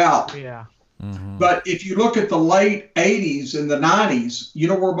freaked out. Yeah. Mm-hmm. But if you look at the late 80s and the 90s, you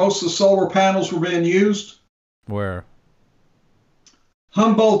know where most of the solar panels were being used? Where?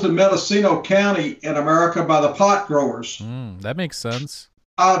 Humboldt and Mendocino County in America by the pot growers. That makes sense.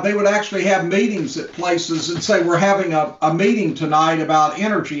 They would actually have meetings at places and say, we're having a meeting tonight about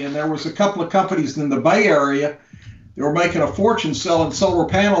energy. And there was a couple of companies in the Bay Area that were making a fortune selling solar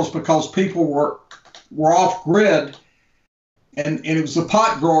panels because people were off grid. And it was the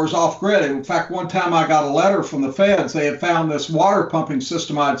pot growers off grid. In fact, one time I got a letter from the feds. They had found this water pumping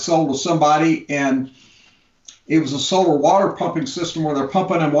system I had sold to somebody, and it was a solar water pumping system where they're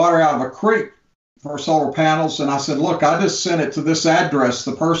pumping in water out of a creek for solar panels. And I said, look, I just sent it to this address.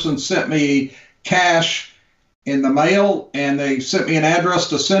 The person sent me cash in the mail, and they sent me an address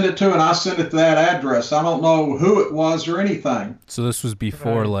to send it to, and I sent it to that address. I don't know who it was or anything. So this was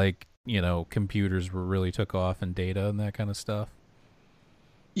before, Right. like, computers really took off and data and that kind of stuff?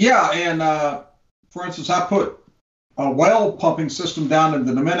 Yeah, and for instance, I put a well pumping system down in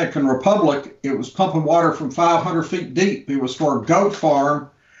the Dominican Republic. It was pumping water from 500 feet deep. It was for a goat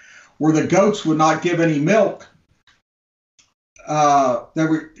farm where the goats would not give any milk.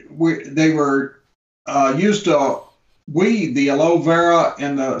 They were used to weed the aloe vera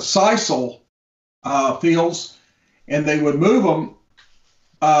and the sisal fields, and they would move them,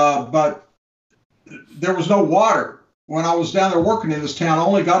 but there was no water. When I was down there working in this town, I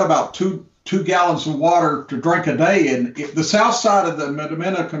only got about two gallons of water to drink a day. And the south side of the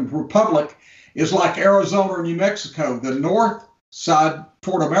Dominican Republic is like Arizona or New Mexico. The north side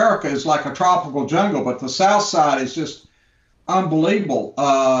toward America is like a tropical jungle, but the south side is just unbelievable.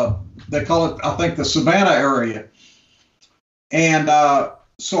 They call it, I think, the Savannah area. And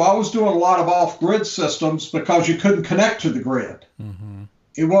so I was doing a lot of off-grid systems because you couldn't connect to the grid. Mm-hmm.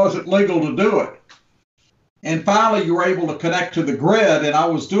 It wasn't legal to do it. And finally, you were able to connect to the grid, and I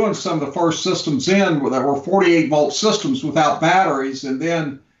was doing some of the first systems that were 48-volt systems without batteries, and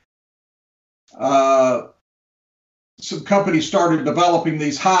then some companies started developing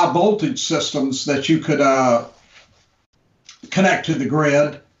these high-voltage systems that you could connect to the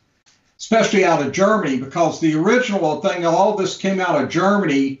grid, especially out of Germany, because the original thing, all this came out of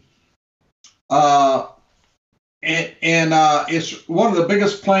Germany, and it's one of the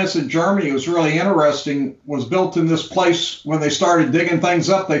biggest plants in Germany. It was really interesting, was built in this place. When they started digging things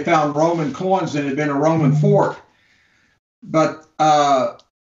up, they found Roman coins, and it had been a Roman fort. But the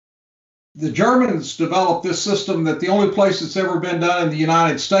Germans developed this system that the only place it's ever been done in the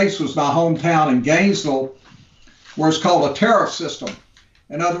United States was my hometown in Gainesville, where it's called a tariff system.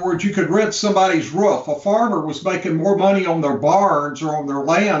 In other words, you could rent somebody's roof. A farmer was making more money on their barns or on their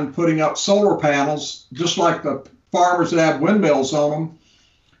land putting up solar panels, just like the farmers that have windmills on them,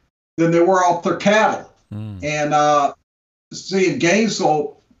 than they were off their cattle. And in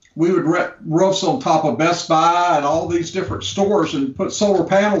Gainesville, we would rent roofs on top of Best Buy and all these different stores and put solar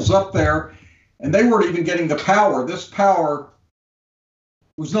panels up there, and they weren't even getting the power. This power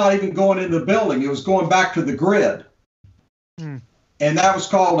was not even going in the building. It was going back to the grid. And that was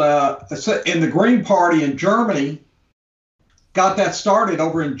called, in the Green Party in Germany, got that started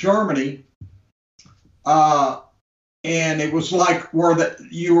over in Germany. And it was like where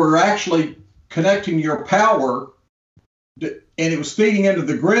you were actually connecting your power, and it was feeding into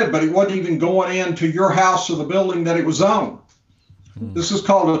the grid, but it wasn't even going into your house or the building that it was on. This is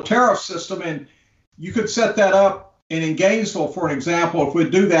called a tariff system, and you could set that up. And in Gainesville, for an example, if we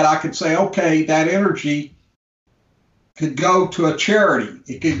do that, I could say, okay, that energy could go to a charity.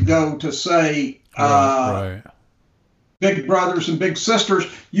 It could go to, say, Right. Big Brothers and Big Sisters.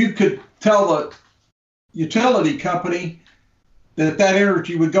 You could tell the utility company, that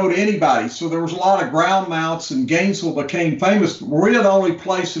energy would go to anybody. So there was a lot of ground mounts, and Gainesville became famous. We're the only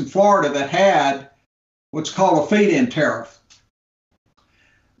place in Florida that had what's called a feed-in tariff.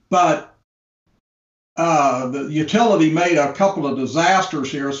 But the utility made a couple of disasters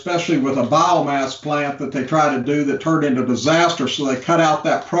here, especially with a biomass plant that they tried to do that turned into disaster. So they cut out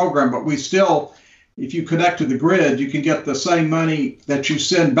that program. But we still, if you connect to the grid, you can get the same money that you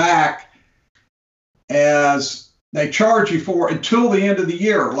send back as they charge you for until the end of the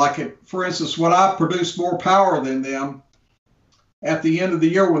year. Like, for instance, when I produce more power than them, at the end of the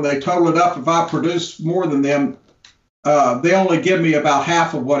year when they total it up, if I produce more than them, they only give me about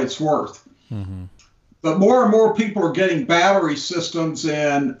half of what it's worth. Mm-hmm. But more and more people are getting battery systems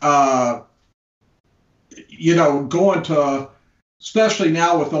and, going to, especially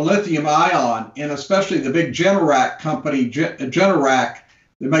now with the lithium ion, and especially the big Generac company, Generac,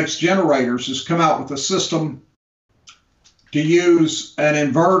 that makes generators, has come out with a system to use an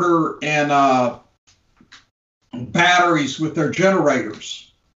inverter and batteries with their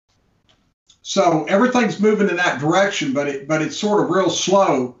generators. So everything's moving in that direction, but it's sort of real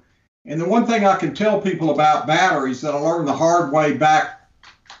slow. And the one thing I can tell people about batteries that I learned the hard way back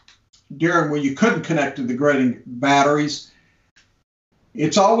during when you couldn't connect to the grid batteries,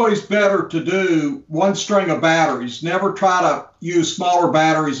 it's always better to do one string of batteries. Never try to use smaller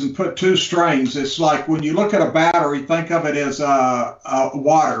batteries and put two strings. It's like when you look at a battery, think of it as a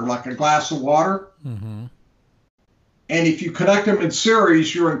water, like a glass of water. Mm-hmm. And if you connect them in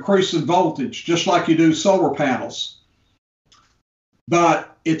series, you're increasing voltage, just like you do solar panels. But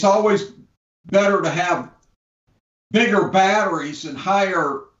it's always better to have bigger batteries and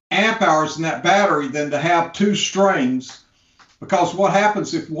higher amp hours in that battery than to have two strings. Because what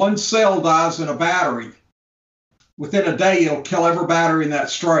happens if one cell dies in a battery, within a day, it'll kill every battery in that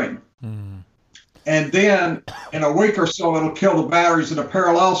string. Mm. And then in a week or so, it'll kill the batteries in a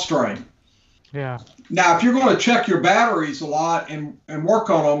parallel string. Yeah. Now, if you're going to check your batteries a lot and work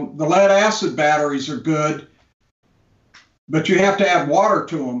on them, the lead acid batteries are good, but you have to add water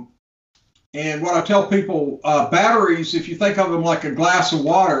to them. And what I tell people, batteries, if you think of them like a glass of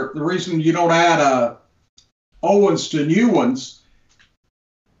water, the reason you don't add old ones to new ones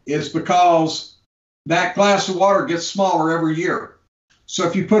is because that glass of water gets smaller every year. So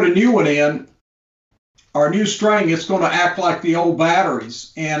if you put a new one in, or a new string, it's going to act like the old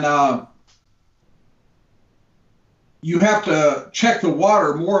batteries. And you have to check the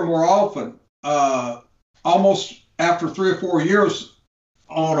water more and more often, almost after 3 or 4 years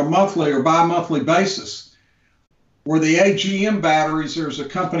on a monthly or bi-monthly basis. Where the AGM batteries, there's a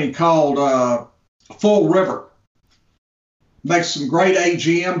company called Full River. Makes some great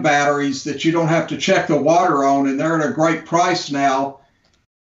AGM batteries that you don't have to check the water on, and they're at a great price now.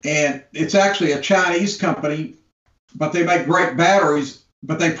 And it's actually a Chinese company, but they make great batteries,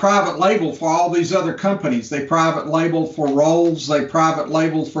 but they private label for all these other companies. They private label for Rolls, they private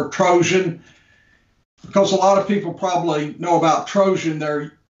label for Trojan, because a lot of people probably know about Trojan.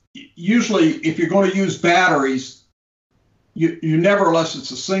 They're usually, if you're going to use batteries, you never, unless it's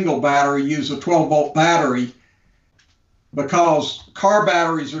a single battery, use a 12-volt battery, because car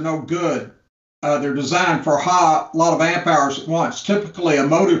batteries are no good. They're designed for a lot of amp hours at once. Typically a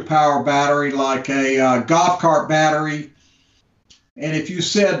motive power battery, like a golf cart battery. And if you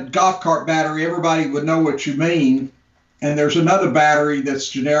said golf cart battery, everybody would know what you mean. And there's another battery that's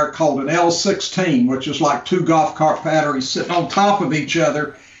generic called an L16, which is like two golf cart batteries sitting on top of each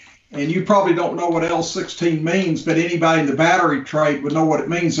other. And you probably don't know what L16 means, but anybody in the battery trade would know what it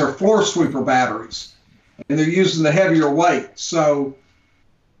means. They're floor sweeper batteries, and they're using the heavier weight. So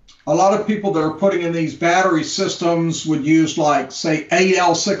a lot of people that are putting in these battery systems would use, like, say, 8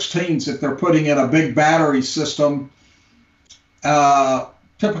 L16s if they're putting in a big battery system,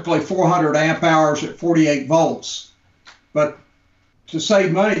 typically 400 amp hours at 48 volts. But to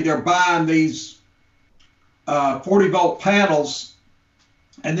save money, they're buying these 40-volt panels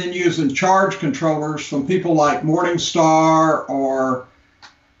and then using charge controllers from people like Morningstar or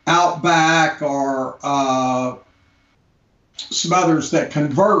Outback or some others that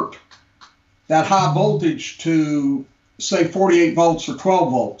convert that high voltage to, say, 48 volts or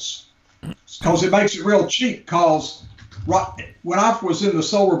 12 volts. Because it makes it real cheap. Because when I was in the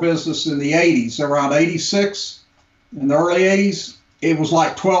solar business in the 80s, around 86, in the early 80s, it was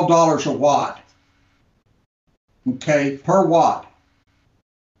like $12 a watt, okay, per watt.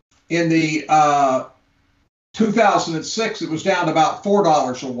 In the 2006, it was down to about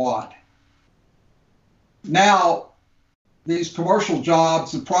 $4 a watt. Now, these commercial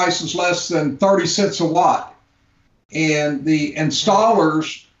jobs, the price is less than 30 cents a watt. And the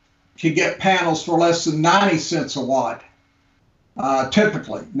installers can get panels for less than 90 cents a watt.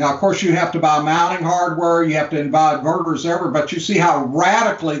 typically. Now, of course, you have to buy mounting hardware, you have to buy inverters everywhere, but you see how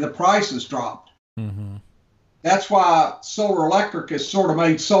radically the prices dropped. Mm-hmm. That's why solar electric has sort of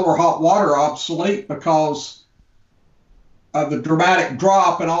made solar hot water obsolete, because of the dramatic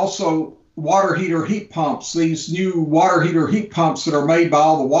drop, and also water heater heat pumps. These new water heater heat pumps that are made by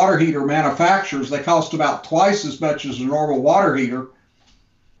all the water heater manufacturers, they cost about twice as much as a normal water heater,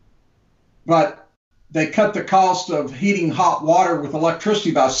 but they cut the cost of heating hot water with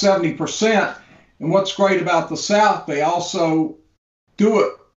electricity by 70%. And what's great about the South, they also do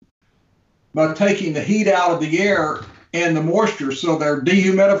it by taking the heat out of the air and the moisture. So they're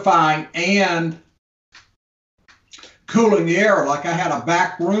dehumidifying and cooling the air. Like I had a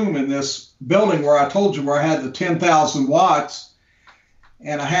back room in this building where I told you, where I had the 10,000 watts,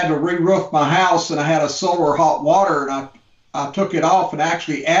 and I had to re-roof my house, and I had a solar hot water, and I took it off and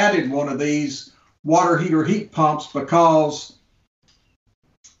actually added one of these water heater heat pumps because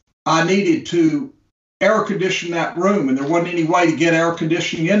I needed to air condition that room, and there wasn't any way to get air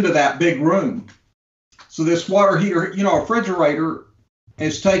conditioning into that big room. So this water heater, a refrigerator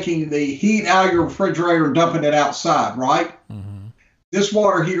is taking the heat out of your refrigerator and dumping it outside, right? Mm-hmm. This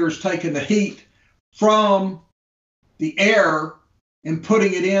water heater is taking the heat from the air and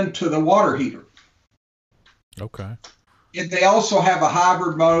putting it into the water heater. Okay. And they also have a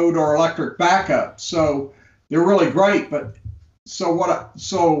hybrid mode or electric backup, so they're really great. But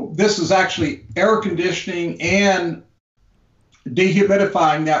so this is actually air conditioning and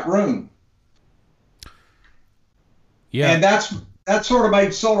dehumidifying that room. Yeah. And that sort of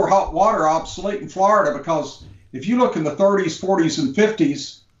made solar hot water obsolete in Florida, because if you look in the 30s, 40s, and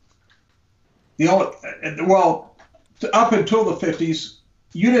 50s, up until the 50s,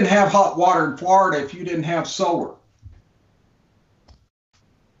 you didn't have hot water in Florida if you didn't have solar.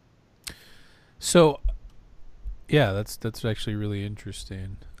 So, yeah, that's actually really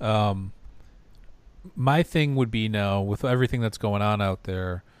interesting. My thing would be now, with everything that's going on out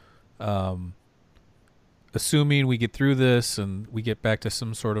there, assuming we get through this and we get back to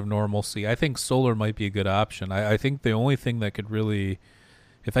some sort of normalcy, I think solar might be a good option. I think the only thing that could really,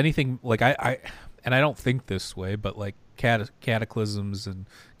 if anything, like I don't think this way, but like cataclysms and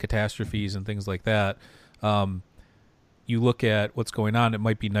catastrophes and things like that, you look at what's going on, it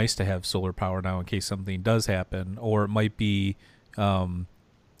might be nice to have solar power now in case something does happen, or it might be, nice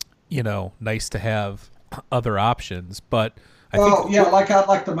to have other options. But I'd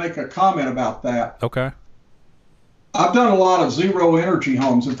like to make a comment about that. Okay. I've done a lot of zero energy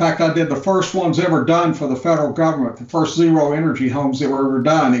homes. In fact, I did the first ones ever done for the federal government, the first zero energy homes that were ever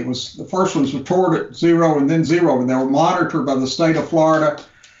done. It was, the first ones were toured at zero and then zero, and they were monitored by the state of Florida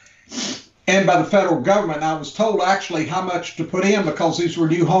and by the federal government. I was told actually how much to put in, because these were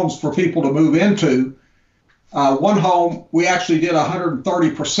new homes for people to move into. One home, we actually did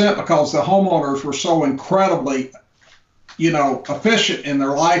 130% because the homeowners were so incredibly, efficient in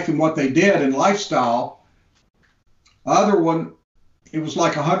their life and what they did in lifestyle. Other one, it was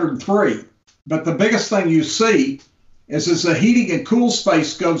like 103. But the biggest thing you see is as the heating and cool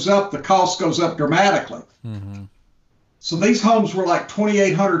space goes up, the cost goes up dramatically. Mm-hmm. So these homes were like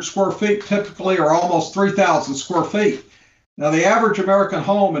 2,800 square feet typically, or almost 3,000 square feet. Now, the average American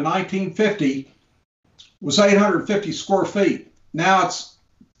home in 1950 was 850 square feet. Now it's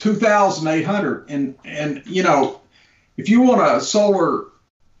 2,800. And if you want a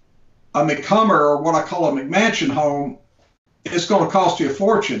McHummer, or what I call a McMansion home, it's going to cost you a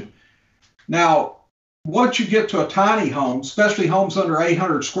fortune. Now, once you get to a tiny home, especially homes under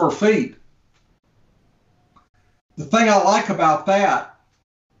 800 square feet, the thing I like about that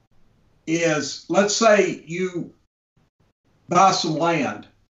is, let's say you buy some land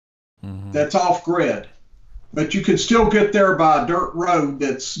that's off grid, but you can still get there by a dirt road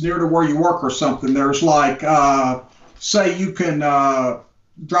that's near to where you work or something. There's like, say you can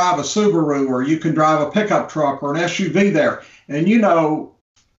drive a Subaru, or you can drive a pickup truck or an SUV there. And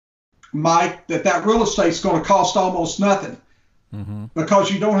Mike, that real estate's going to cost almost nothing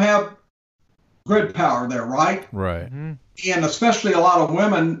because you don't have grid power there, right? Right. Mm-hmm. And especially a lot of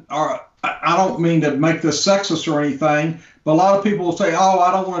women are, I don't mean to make this sexist or anything, but a lot of people will say, oh,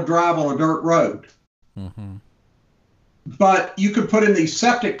 I don't want to drive on a dirt road. Mm-hmm. But you can put in these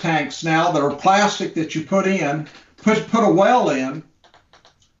septic tanks now that are plastic that you put in, put a well in,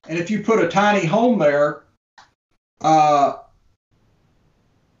 and if you put a tiny home there,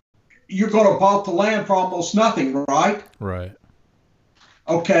 you're going to bought the land for almost nothing, right? Right.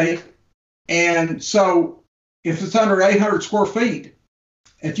 Okay. And so if it's under 800 square feet,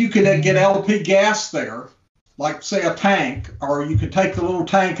 if you could get LP gas there, like say a tank, or you could take the little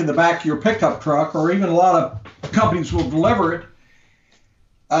tank in the back of your pickup truck, or even a lot of companies will deliver it,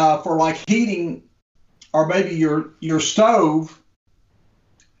 for like heating or maybe your stove,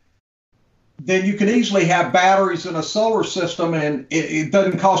 then you can easily have batteries in a solar system, and it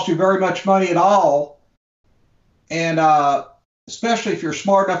doesn't cost you very much money at all. And especially if you're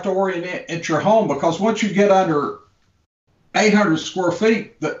smart enough to orient your home, because once you get under 800 square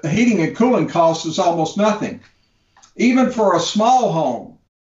feet, the heating and cooling cost is almost nothing. Even for a small home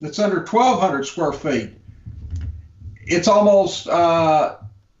that's under 1,200 square feet, it's almost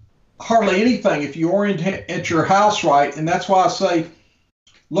hardly anything if you orient your house right. And that's why I say,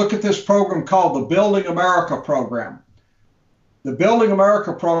 look at this program called the Building America program. The Building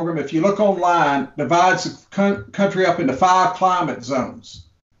America program, if you look online, divides the country up into 5 climate zones.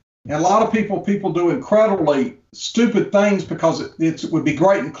 And a lot of people do incredibly stupid things because it would be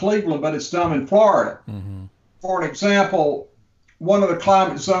great in Cleveland, but it's dumb in Florida. Mm-hmm. For an example, one of the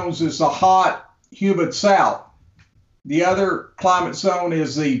climate zones is the hot, humid South. The other climate zone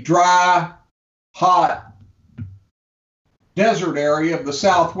is the dry, hot desert area of the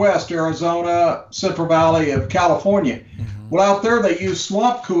Southwest, Arizona, Central Valley of California. Mm-hmm. Well, out there they use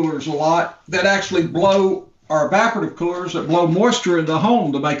swamp coolers a lot that actually blow, or evaporative coolers that blow moisture into the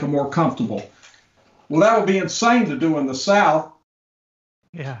home to make them more comfortable. Well, that would be insane to do in the South.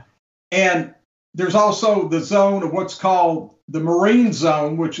 Yeah. And there's also the zone of what's called the marine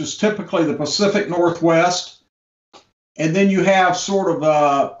zone, which is typically the Pacific Northwest. And then you have sort of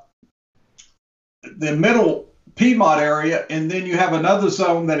the middle Piedmont area, and then you have another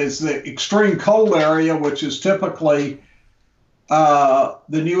zone that is the extreme cold area, which is typically the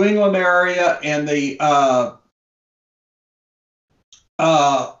New England area and the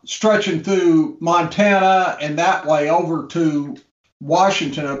stretching through Montana and that way over to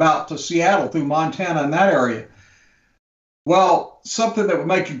Washington, about to Seattle, through Montana and that area. Well, something that would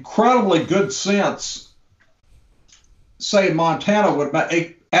make incredibly good sense, say in Montana, would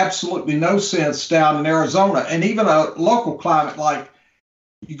make absolutely no sense down in Arizona. And even a local climate, like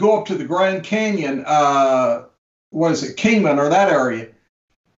you go up to the Grand Canyon, Kingman or that area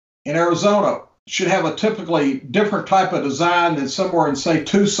in Arizona, should have a typically different type of design than somewhere in, say,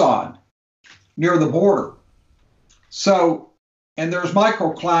 Tucson, near the border. So, and there's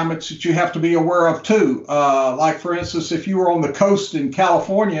microclimates that you have to be aware of too. Like, for instance, if you were on the coast in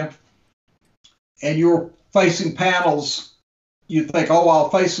California and you were facing panels, you'd think, oh, I'll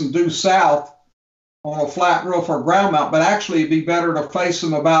face them due south on a flat roof or ground mount, but actually it'd be better to face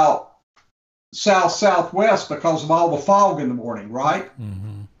them about south-southwest because of all the fog in the morning, right?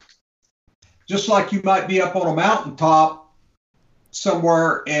 Mm-hmm. Just like you might be up on a mountaintop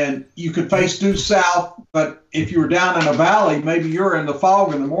somewhere and you could face due south, but if you were down in a valley, maybe you're in the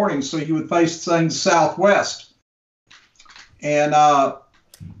fog in the morning, so you would face things southwest. And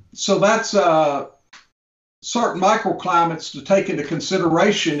so that's certain microclimates to take into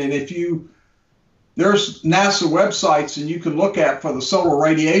consideration. And there's NASA websites and you can look at for the solar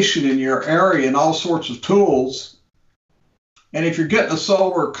radiation in your area and all sorts of tools. And if you're getting a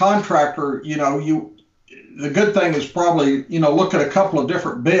solar contractor, the good thing is probably, look at a couple of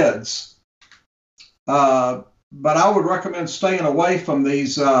different bids. But I would recommend staying away from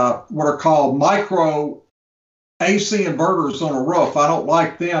these, what are called micro AC inverters on a roof. I don't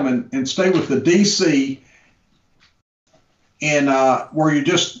like them, and stay with the DC, and where you're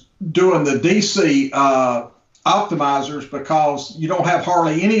just doing the DC optimizers, because you don't have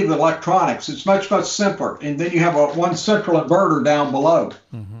hardly any of the electronics. It's much, much simpler. And then you have one central inverter down below.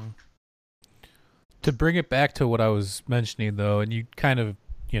 Mm-hmm. To bring it back to what I was mentioning, though, and you kind of,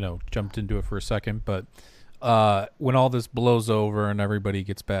 jumped into it for a second, but when all this blows over and everybody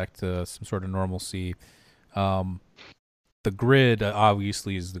gets back to some sort of normalcy, the grid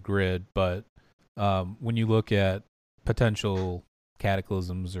obviously is the grid, but when you look at potential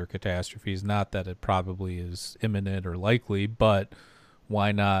cataclysms or catastrophes, not that it probably is imminent or likely, but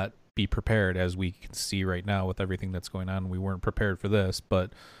why not be prepared? As we can see right now with everything that's going on, we weren't prepared for this,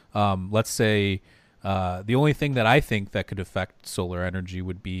 but let's say the only thing that I think that could affect solar energy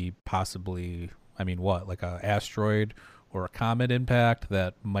would be possibly, like a asteroid or a comet impact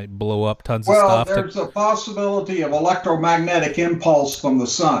that might blow up tons of stuff. Well, there's a possibility of electromagnetic impulse from the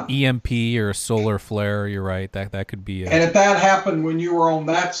sun. EMP or a solar flare, you're right. That could be. And if that happened when you were on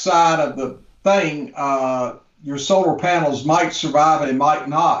that side of the thing, your solar panels might survive and might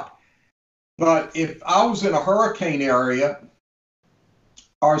not. But if I was in a hurricane area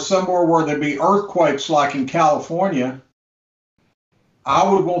or somewhere where there'd be earthquakes like in California,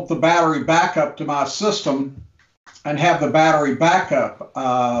 I would want the battery backup to my system and have the battery backup,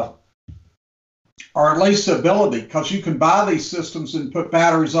 or at least the ability, because you can buy these systems and put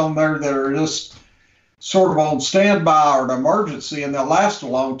batteries on there that are just sort of on standby or an emergency, and they'll last a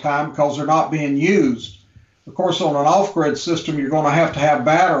long time because they're not being used. Of course, on an off-grid system, you're going to have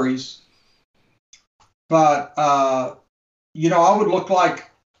batteries. But, I would look like,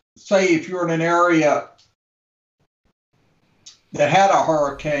 say, if you're in an area that had a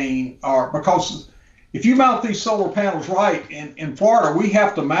hurricane, or because if you mount these solar panels right, in Florida, we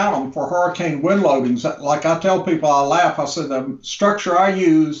have to mount them for hurricane wind loadings. Like I tell people, I laugh, I said, the structure I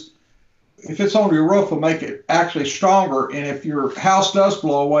use, if it's on your roof, will make it actually stronger. And if your house does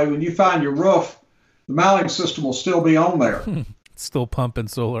blow away, when you find your roof, the mounting system will still be on there. It's still pumping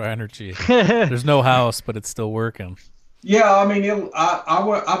solar energy. There's no house, but it's still working. Yeah, I mean,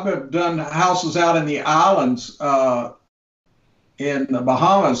 I've done houses out in the islands in the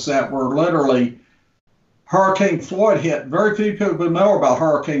Bahamas that were literally Hurricane Floyd hit. Very few people know about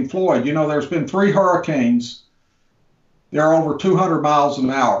Hurricane Floyd. There's been 3 hurricanes. They're over 200 miles an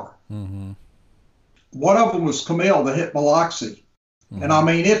hour. Mm-hmm. One of them was Camille that hit Biloxi. Mm-hmm. And I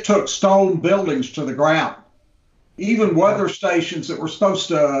mean, it took stone buildings to the ground. Even weather stations that were supposed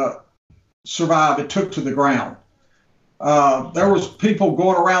to survive, it took to the ground. There was people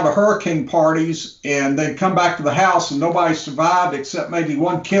going around to hurricane parties, and they'd come back to the house and nobody survived except maybe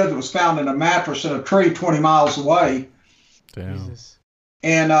one kid that was found in a mattress in a tree 20 miles away. Damn. Jesus.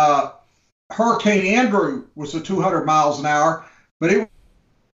 And Hurricane Andrew was at 200 miles an hour, but it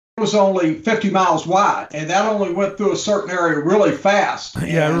was only 50 miles wide, and that only went through a certain area really fast.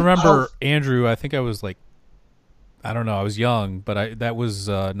 Yeah, I remember Andrew. I think I was like, I don't know, I was young, but that was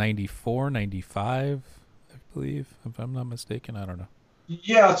 94, 95. I believe, if I'm not mistaken. I don't know.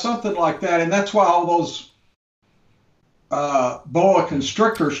 Yeah, something like that. And that's why all those boa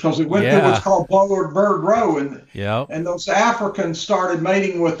constrictors, because it went through what's called Bowerbird Row. And those Africans started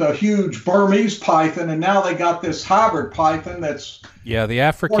mating with a huge Burmese python, and now they got this hybrid python that's the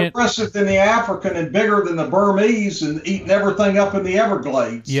African more aggressive than the African and bigger than the Burmese and eating everything up in the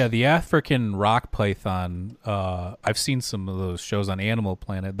Everglades. Yeah, the African rock python, I've seen some of those shows on Animal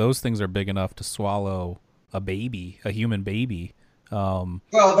Planet. Those things are big enough to swallow a human baby. Well,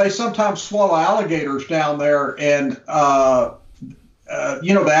 they sometimes swallow alligators down there, and the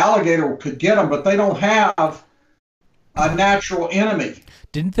alligator could get them, but they don't have a natural enemy.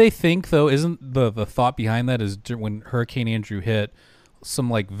 Didn't they think, though, isn't the thought behind that is when Hurricane Andrew hit, some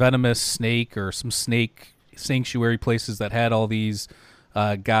like venomous snake or some snake sanctuary places that had all these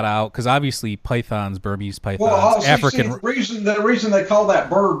got out? Because obviously pythons, Burmese pythons, African. The reason they call that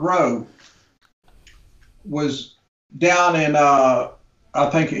Bird Row was down in I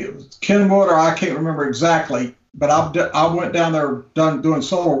think it was Kenwood, or I can't remember exactly, but I went down there doing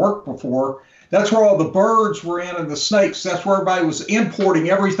solar work before. That's where all the birds were in and the snakes. That's where everybody was importing.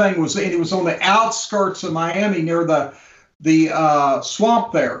 Everything was in. It was on the outskirts of Miami near the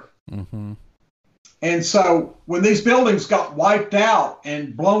swamp there. Mm-hmm. And so when these buildings got wiped out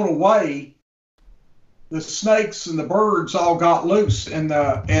and blown away, the snakes and the birds all got loose, and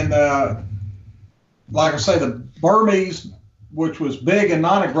the like I say, the Burmese, which was big and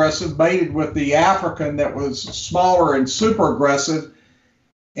non-aggressive, mated with the African that was smaller and super aggressive.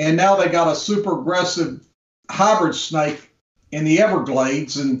 And now they got a super aggressive hybrid snake in the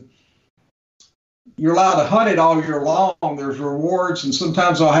Everglades, and you're allowed to hunt it all year long. There's rewards, and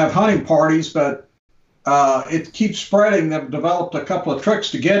sometimes I'll have hunting parties, but it keeps spreading. They've developed a couple of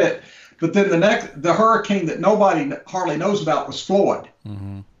tricks to get it. But then the hurricane that nobody hardly knows about was Floyd.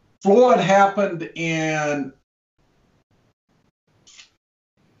 Mm-hmm. Floyd happened in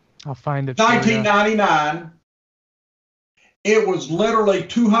I'll find it. 1999. It was literally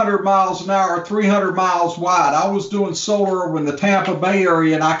 200 miles an hour, 300 miles wide. I was doing solar over in the Tampa Bay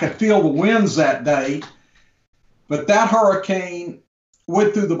area, and I could feel the winds that day. But that hurricane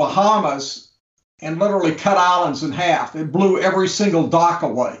went through the Bahamas and literally cut islands in half. It blew every single dock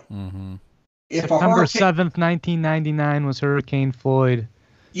away. Mm-hmm. September 7th, 1999 was Hurricane Floyd.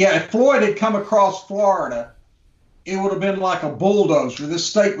 Yeah, if Floyd had come across Florida, it would have been like a bulldozer. This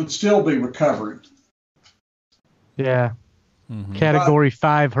state would still be recovering. Yeah. Mm-hmm. Category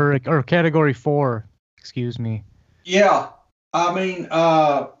 5 hurricane, or Category 4, excuse me. Yeah. I mean,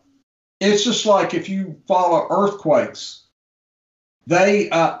 it's just like if you follow earthquakes, they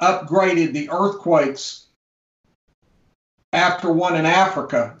upgraded the earthquakes after one in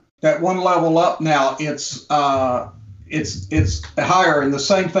Africa. That one level up now, it's higher. And the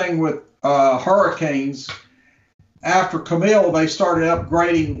same thing with hurricanes. After Camille, they started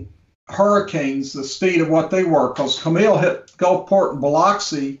upgrading hurricanes, the speed of what they were, because Camille hit Gulfport and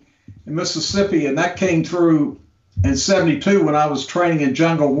Biloxi in Mississippi, and that came through in 72 when I was training in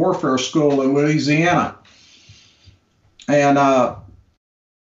jungle warfare school in Louisiana. And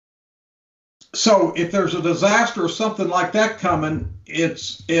So if there's a disaster or something like that coming,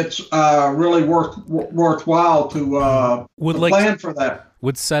 it's really worthwhile to plan for that.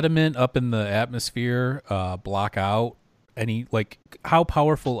 Would sediment up in the atmosphere block out any, like, how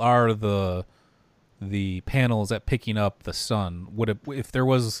powerful are the panels at picking up the sun? Would it, if there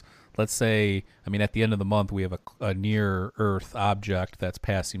was, let's say, I mean, at the end of the month, we have a near Earth object that's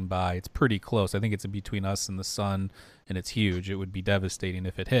passing by. It's pretty close. I think it's between us and the sun, and it's huge. It would be devastating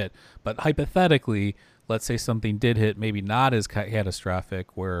if it hit. But hypothetically, let's say something did hit, maybe not as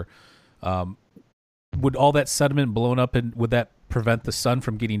catastrophic, where would all that sediment blown up, and would that prevent the sun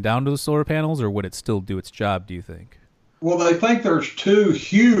from getting down to the solar panels, or would it still do its job, do you think? Well, they think there's two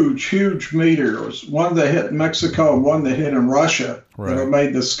huge meteors, one that hit Mexico and one that hit in Russia, that have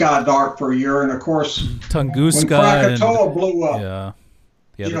made the sky dark for a year. And of course, Tunguska when Krakatoa blew up,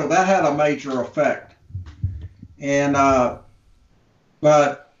 yeah, that had a major effect. And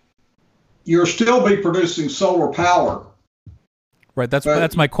but you'll still be producing solar power. Right.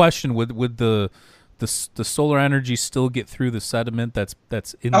 That's my question. Would the solar energy still get through the sediment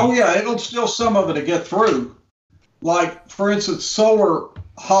that's in? Oh yeah, it'll still, some of it to get through. Like, for instance, solar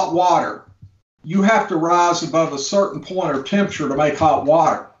hot water. You have to rise above a certain point of temperature to make hot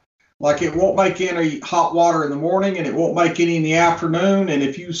water. Like, it won't make any hot water in the morning, and it won't make any in the afternoon. And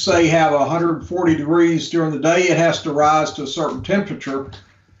if you, say, have 140 degrees during the day, it has to rise to a certain temperature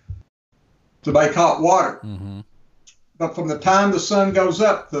to make hot water. Mm-hmm. But from the time the sun goes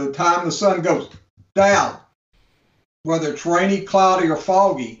up to the time the sun goes down, whether it's rainy, cloudy, or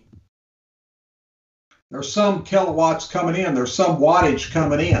foggy, there's some kilowatts coming in. There's some wattage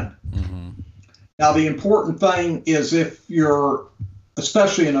coming in. Mm-hmm. Now, the important thing is, if you're,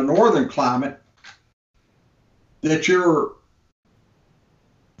 especially in a northern climate, that you're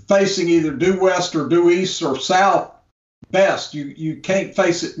facing either due west or due east or south best. You can't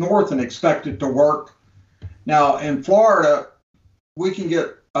face it north and expect it to work. Now, in Florida, we can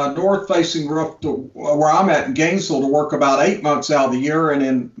get a north-facing roof to where I'm at in Gainesville to work about 8 months out of the year, and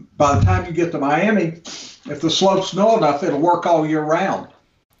then by the time you get to Miami, if the slope's low enough, it'll work all year round.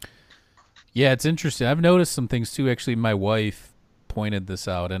 Yeah, it's interesting. I've noticed some things too. Actually, my wife pointed this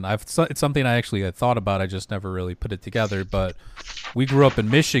out, and it's something I actually had thought about. I just never really put it together. But we grew up in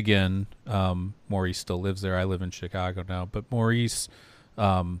Michigan. Maurice still lives there. I live in Chicago now. But Maurice,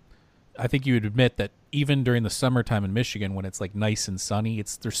 I think you would admit that even during the summertime in Michigan, when it's like nice and sunny,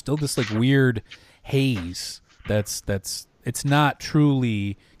 there's still this like weird haze that's it's not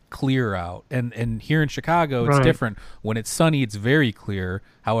truly clear out. And here in Chicago, it's different. When it's sunny, it's very clear.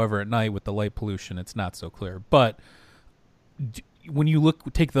 However, at night with the light pollution, it's not so clear. But when you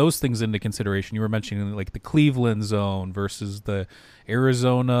take those things into consideration, you were mentioning like the Cleveland zone versus the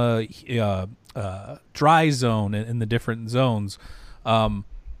Arizona dry zone and the different zones.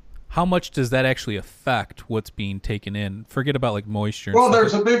 How much does that actually affect what's being taken in? Forget about like moisture. Well,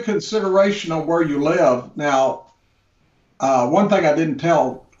 there's a big consideration on where you live. Now, one thing I didn't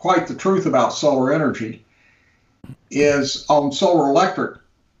tell quite the truth about solar energy is on solar electric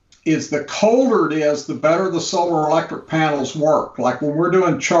is the colder it is, the better the solar electric panels work. Like when we're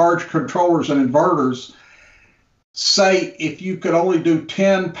doing charge controllers and inverters, say if you could only do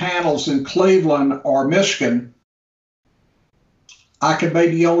 10 panels in Cleveland or Michigan, I could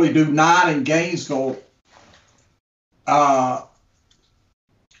maybe only do 9 in Gainesville.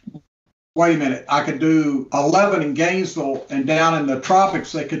 Wait a minute. I could do 11 in Gainesville, and down in the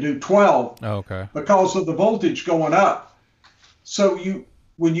tropics, they could do 12. Oh, okay. Because of the voltage going up. So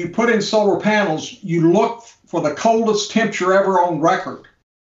when you put in solar panels, you look for the coldest temperature ever on record.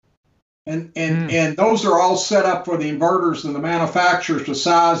 And those are all set up for the inverters and the manufacturers to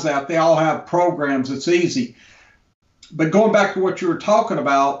size that. They all have programs. It's easy. But going back to what you were talking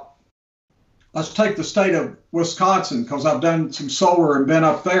about, let's take the state of Wisconsin, because I've done some solar and been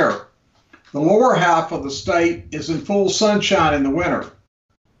up there. The lower half of the state is in full sunshine in the winter,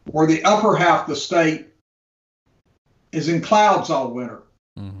 where the upper half of the state is in clouds all winter.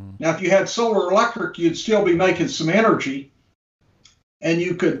 Mm-hmm. Now, if you had solar electric, you'd still be making some energy, and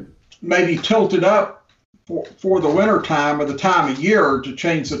you could maybe tilt it up for the winter time or the time of year to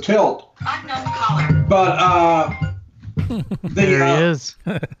change the tilt. Unknown caller. But there he is.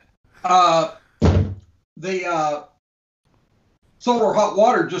 The solar hot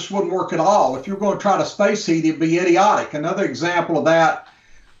water just wouldn't work at all. If you're going to try to space heat, it'd be idiotic. Another example of that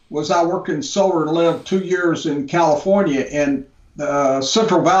was I worked in solar and lived 2 years in California in the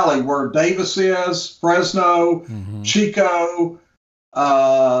Central Valley, where Davis is, Fresno, mm-hmm. Chico,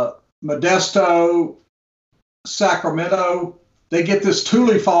 Modesto, Sacramento. They get this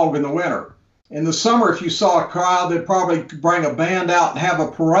Thule fog in the winter. In the summer, if you saw a crowd, they'd probably bring a band out and have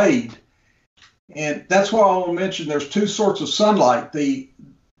a parade. And that's why I want to mention there's two sorts of sunlight.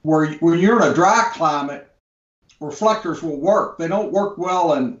 When you're in a dry climate, reflectors will work. They don't work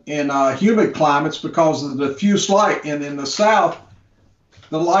well in humid climates because of the diffuse light. And in the south,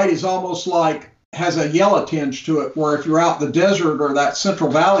 the light is almost has a yellow tinge to it, where if you're out in the desert or that Central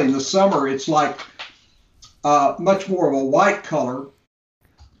Valley in the summer, it's like much more of a white color.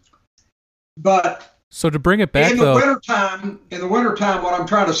 But so to bring it back, in the wintertime, what I'm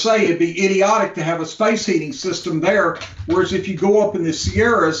trying to say, it'd be idiotic to have a space heating system there. Whereas if you go up in the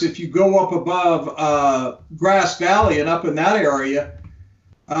Sierras, if you go up above Grass Valley and up in that area,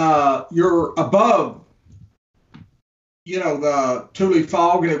 you're above, the Tule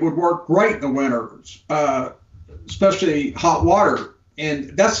fog, and it would work great in the winters, especially hot water.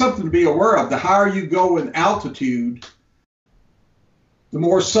 And that's something to be aware of. The higher you go in altitude, the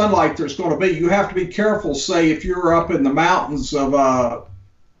more sunlight there's going to be. You have to be careful, say, if you're up in the mountains of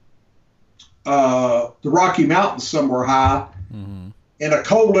the Rocky Mountains somewhere high, in a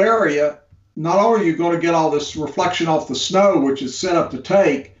cold area, not only are you going to get all this reflection off the snow, which is set up to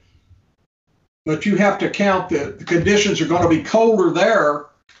take, but you have to count that the conditions are going to be colder there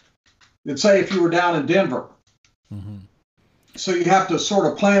than, say, if you were down in Denver. So you have to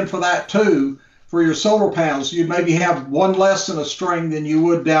sort of plan for that, too. For your solar panels, you maybe have one less in a string than you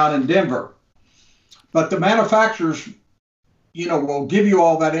would down in Denver. But the manufacturers, will give you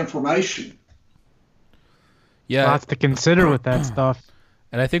all that information. Yeah. Lots to consider with that stuff.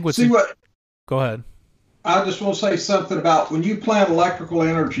 And I think go ahead. I just want to say something about when you plan electrical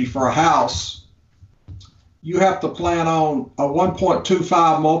energy for a house, you have to plan on a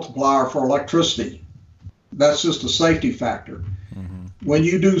 1.25 multiplier for electricity. That's just a safety factor. When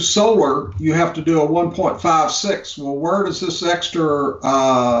you do solar, you have to do a 1.56. Well, where does this extra,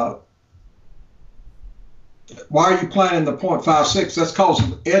 why are you planning the 0.56? That's called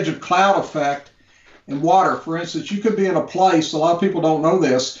the edge of cloud effect in water. For instance, you could be in a place, a lot of people don't know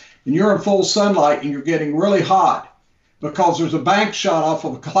this, and you're in full sunlight and you're getting really hot because there's a bank shot off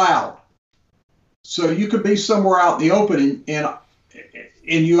of a cloud. So you could be somewhere out in the open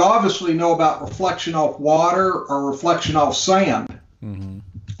and you obviously know about reflection off water or reflection off sand.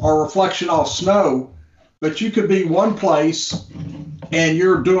 Or reflection off snow, but you could be one place and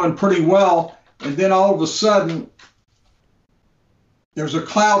you're doing pretty well, and then all of a sudden there's a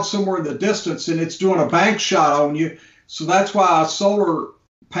cloud somewhere in the distance and it's doing a bank shot on you. So that's why solar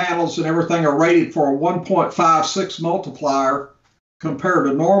panels and everything are rated for a 1.56 multiplier compared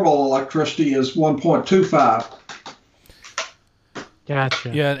to normal electricity is 1.25.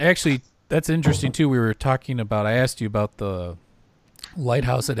 Gotcha. Yeah, actually, that's interesting too. We were talking about, I asked you about the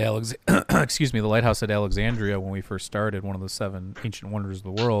lighthouse at the lighthouse at Alexandria when we first started, one of the 7 ancient wonders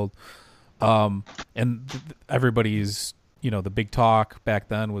of the world. Everybody's, the big talk back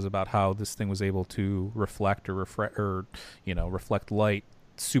then was about how this thing was able to reflect reflect light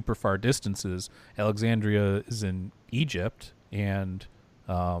super far distances. Alexandria is in Egypt, and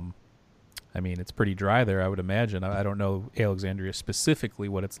it's pretty dry there, I would imagine. I don't know Alexandria specifically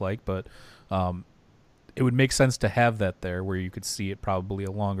what it's like, but it would make sense to have that there where you could see it probably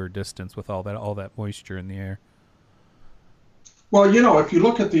a longer distance with all that moisture in the air. Well, if you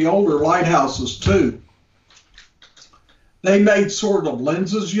look at the older lighthouses too, they made sort of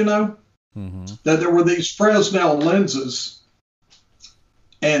lenses, that there were these Fresnel lenses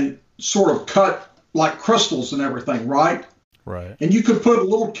and sort of cut like crystals and everything, right? Right. And you could put a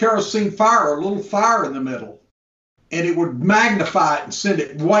little kerosene fire or a little fire in the middle and it would magnify it and send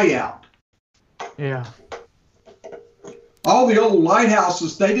it way out. Yeah. All the old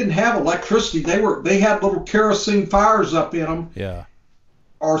lighthouses, they didn't have electricity. They had little kerosene fires up in them. Yeah.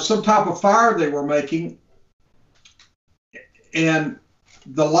 Or some type of fire they were making. And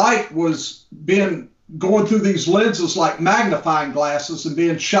the light was going through these lenses like magnifying glasses and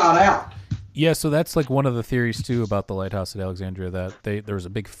being shot out. Yeah, so that's like one of the theories too about the lighthouse at Alexandria, that there was a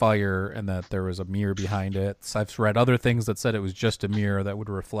big fire and that there was a mirror behind it. So I've read other things that said it was just a mirror that would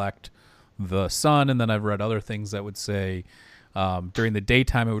reflect the sun, and then I've read other things that would say during the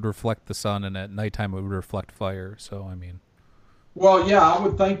daytime it would reflect the sun and at nighttime it would reflect fire. So well, yeah, I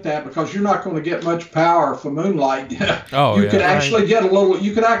would think that because you're not going to get much power from moonlight. You could actually get a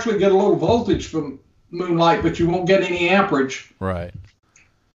little voltage from moonlight, but you won't get any amperage. Right.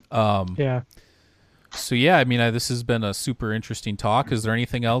 Yeah. So yeah, this has been a super interesting talk. Is there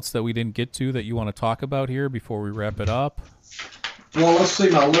anything else that we didn't get to that you want to talk about here before we wrap it up? Well, let's see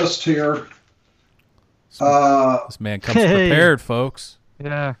my list here. This man comes prepared, folks.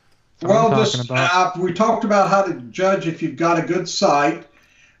 Yeah. Well, we talked about how to judge if you've got a good site.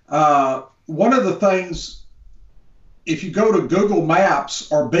 One of the things, if you go to Google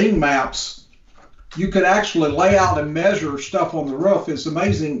Maps or Bing Maps, you could actually lay out and measure stuff on the roof. It's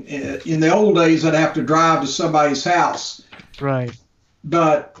amazing. In the old days, I'd have to drive to somebody's house. Right.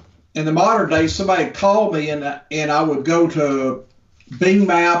 But in the modern days, somebody would call me and I would go to Bing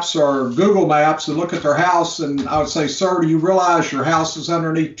Maps or Google Maps and look at their house, and I would say, sir, do you realize your house is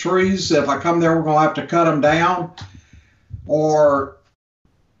underneath trees? If I come there, we're going to have to cut them down. Or,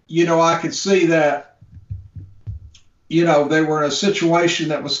 I could see that, they were in a situation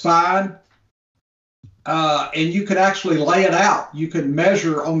that was fine. And you could actually lay it out. You could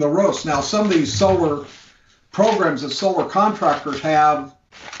measure on the roofs. Now, some of these solar programs that solar contractors have,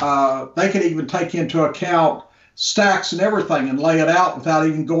 they can even take into account stacks and everything and lay it out without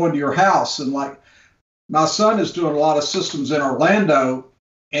even going to your house. And like my son is doing a lot of systems in Orlando,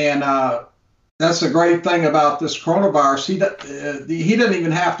 and that's a great thing about this coronavirus. He doesn't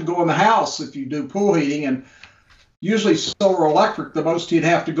even have to go in the house if you do pool heating. And usually solar electric, the most he'd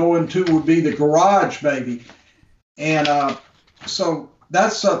have to go into would be the garage, maybe. And so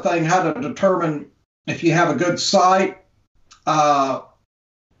that's a thing, how to determine if you have a good site.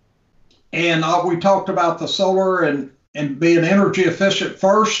 And we talked about the solar and being energy efficient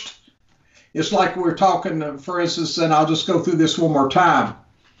first. It's like we're talking, for instance, and I'll just go through this one more time.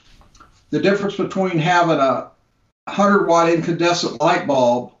 The difference between having a 100-watt incandescent light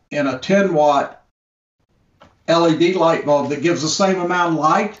bulb and a 10-watt LED light bulb that gives the same amount of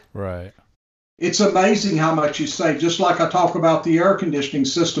light. Right. It's amazing how much you save. Just like I talk about the air conditioning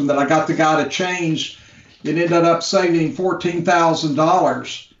system that I got the guy to change, it ended up saving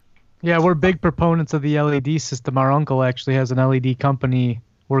 $14,000. Yeah, we're big proponents of the LED system. Our uncle actually has an LED company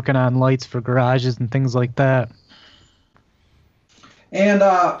working on lights for garages and things like that. And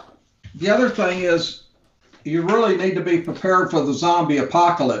the other thing is, you really need to be prepared for the zombie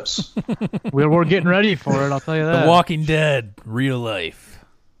apocalypse. We're getting ready for it, I'll tell you that. The Walking Dead, real life.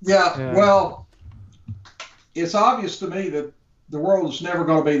 Yeah, well, it's obvious to me that the world is never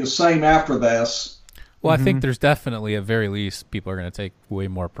going to be the same after this. Well, I think there's definitely, at very least, people are going to take way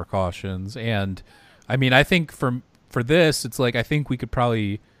more precautions. And, I mean, I think for this, it's like, I think we could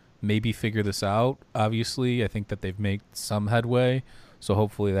probably maybe figure this out, obviously. I think that they've made some headway. So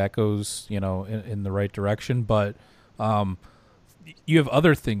hopefully that goes, in the right direction. But you have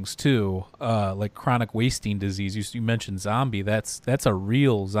other things, too, like chronic wasting disease. You mentioned zombie. That's a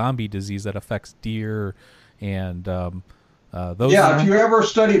real zombie disease that affects deer and those. Yeah, if you ever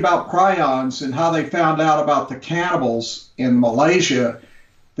study about prions and how they found out about the cannibals in Malaysia,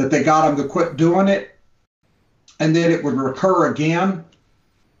 that they got them to quit doing it, and then it would recur again.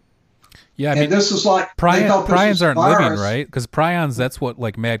 Yeah, I mean, this is like prions aren't living, right? Because prions, that's what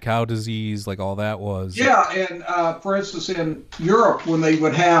like mad cow disease, like all that was. Yeah, and for instance, in Europe, when they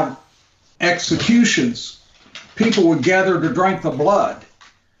would have executions, people would gather to drink the blood,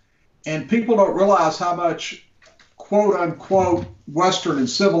 and people don't realize how much quote unquote Western and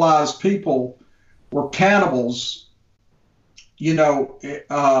civilized people were cannibals,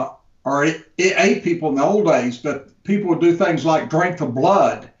 or ate people in the old days, but people would do things like drink the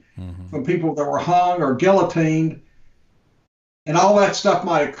blood from people that were hung or guillotined, and all that stuff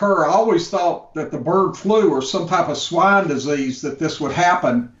might occur. I always thought that the bird flu or some type of swine disease that this would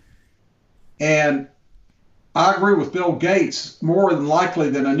happen. And I agree with Bill Gates, more than likely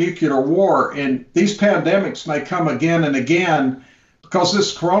than a nuclear war. And these pandemics may come again and again because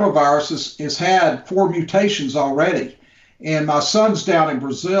this coronavirus has had 4 mutations already. And my son's down in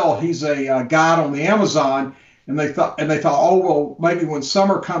Brazil. He's a guide on the Amazon. And they thought, oh, well, maybe when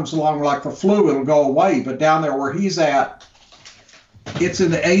summer comes along like the flu, it'll go away. But down there where he's at, it's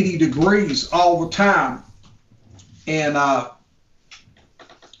in the 80 degrees all the time. And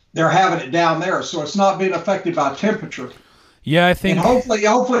they're having it down there. So it's not being affected by temperature. Yeah, I think. And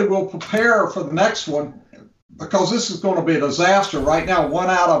hopefully we'll prepare for the next one, because this is going to be a disaster. Right now, 1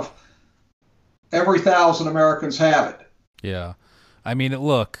 out of every 1,000 Americans have it. Yeah. I mean,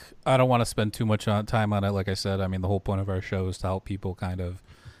 look, I don't want to spend too much time on it. Like I said, I mean, the whole point of our show is to help people kind of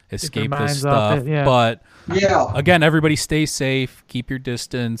escape this stuff. But again, everybody stay safe, keep your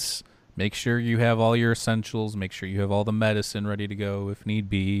distance, make sure you have all your essentials, make sure you have all the medicine ready to go if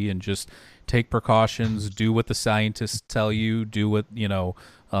need be, and just take precautions, do what the scientists tell you, do what, the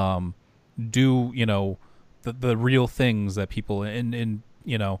real things that people, and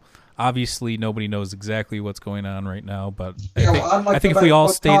obviously nobody knows exactly what's going on right now, but I think if we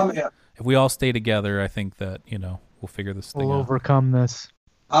all stay together, I think that, we'll figure this thing out. We'll overcome this.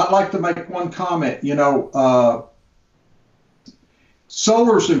 I'd like to make one comment.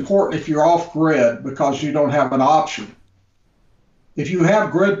 Solar is important if you're off grid because you don't have an option. If you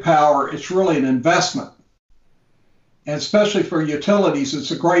have grid power, it's really an investment. And especially for utilities,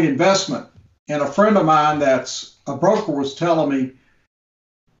 it's a great investment. And a friend of mine that's a broker was telling me,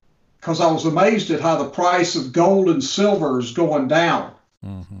 because I was amazed at how the price of gold and silver is going down.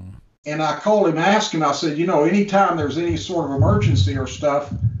 Mm-hmm. And I called him, asked him, I said, anytime there's any sort of emergency or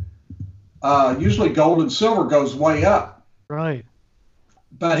stuff, usually gold and silver goes way up. Right.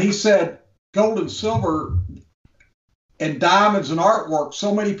 But he said gold and silver and diamonds and artwork,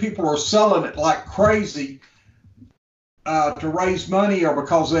 so many people are selling it like crazy to raise money or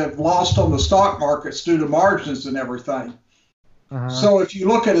because they've lost on the stock markets due to margins and everything. Uh-huh. So if you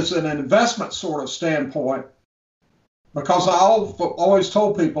look at it as an investment sort of standpoint, because I always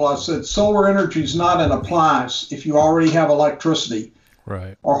told people, I said, solar energy is not an appliance if you already have electricity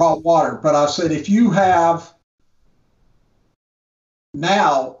or hot water. But I said, if you have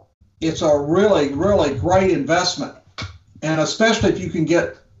now, it's a really, really great investment. And especially if you can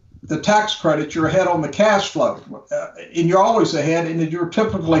get the tax credit, you're ahead on the cash flow. And you're always ahead, and you're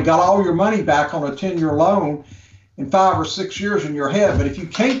typically got all your money back on a 10-year loan in 5 or 6 years in your head. But if you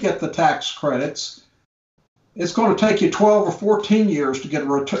can't get the tax credits, it's going to take you 12 or 14 years to get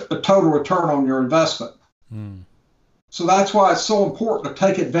a total return on your investment. Mm. So that's why it's so important to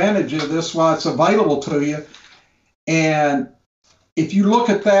take advantage of this, why it's available to you. And if you look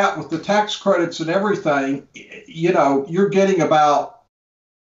at that with the tax credits and everything, you're getting about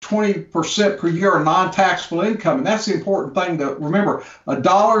 20% per year in non-taxable income. And that's the important thing to remember.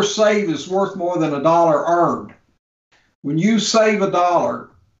 $1 saved is worth more than $1 earned. When you save $1,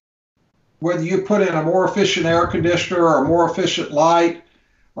 whether you put in a more efficient air conditioner or a more efficient light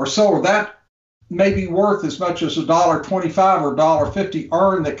or solar, that may be worth as much as $1.25 or $1.50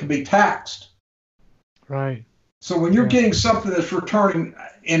 earned that can be taxed. Right. So when you're getting something that's returning,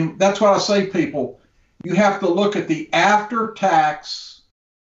 and that's what I say, people, you have to look at the after-tax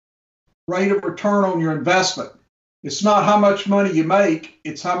rate of return on your investment. It's not how much money you make,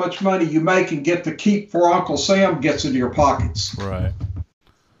 it's how much money you make and get to keep before Uncle Sam gets into your pockets. Right.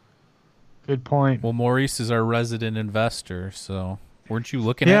 Good point. Well, Maurice is our resident investor, so weren't you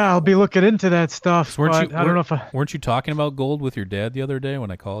looking at... Yeah, I'll be looking into that stuff. So weren't you talking about gold with your dad the other day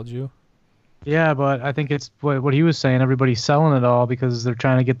when I called you? Yeah, but I think it's what he was saying. Everybody's selling it all because they're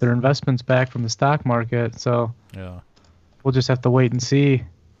trying to get their investments back from the stock market. So yeah, we'll just have to wait and see.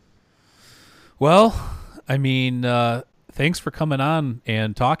 Well, I mean, thanks for coming on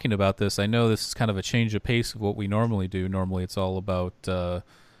and talking about this. I know this is kind of a change of pace of what we normally do. Normally it's all about,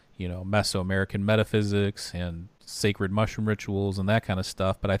 Mesoamerican metaphysics and sacred mushroom rituals and that kind of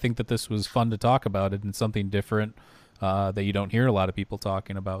stuff. But I think that this was fun to talk about it and something different that you don't hear a lot of people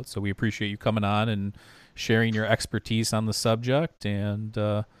talking about. So we appreciate you coming on and sharing your expertise on the subject. And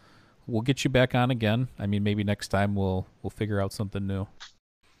we'll get you back on again. I mean, maybe next time we'll figure out something new.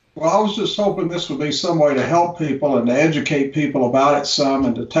 Well, I was just hoping this would be some way to help people and to educate people about it some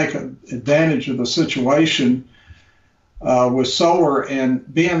and to take advantage of the situation with solar.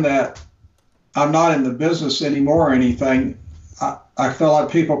 And being that I'm not in the business anymore or anything, I feel like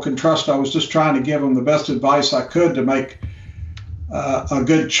people can trust. I was just trying to give them the best advice I could to make a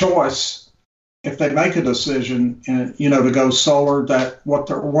good choice if they make a decision and, to go solar, that what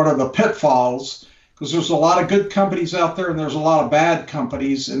are the pitfalls. Because there's a lot of good companies out there, and there's a lot of bad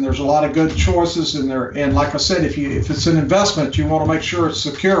companies, and there's a lot of good choices in there. And like I said, if it's an investment, you want to make sure it's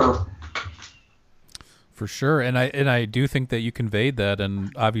secure. For sure, and I do think that you conveyed that,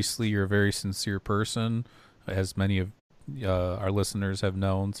 and obviously you're a very sincere person, as many of our listeners have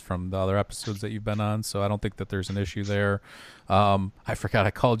known from the other episodes that you've been on. So I don't think that there's an issue there. I forgot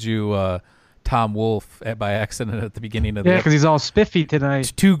I called you Tom Wolfe by accident at the beginning of the because he's all spiffy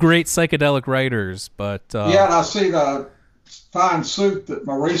tonight. Two great psychedelic writers, but and I see the fine suit that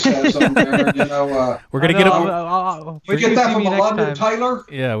Maurice has on there. We're gonna get him. We get that from a London tailor.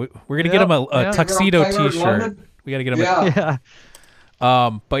 Yeah, we're gonna get him a tuxedo T-shirt. We gotta get him. Yeah.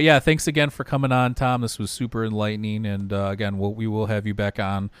 But yeah, thanks again for coming on, Tom. This was super enlightening, and again, we will have you back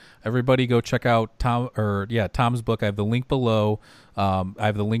on. Everybody, go check out Tom's book. I have the link below. I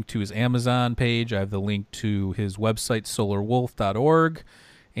have the link to his Amazon page. I have the link to his website, solarwolf.org,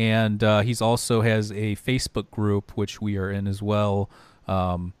 and he's also has a Facebook group which we are in as well.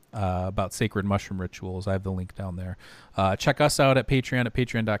 About sacred mushroom rituals. I have the link down there. Check us out at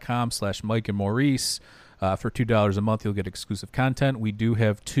patreon.com/Mike and Maurice. For $2 a month, you'll get exclusive content. We do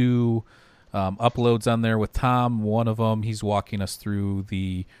have 2 uploads on there with Tom. One of them, he's walking us through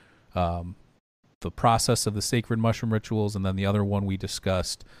the process of the sacred mushroom rituals, and then the other one we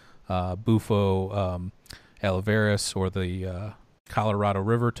discussed Bufo alivarius, or the Colorado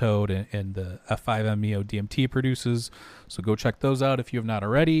river toad, and the F5-MeO DMT produces. So go check those out if you have not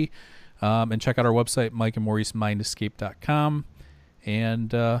already, and check out our website, MikeandMauriceMindEscape.com.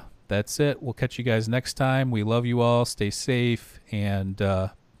 And that's it. We'll catch you guys next time. We love you all. Stay safe, and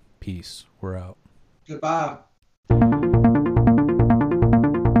peace. We're out. Goodbye.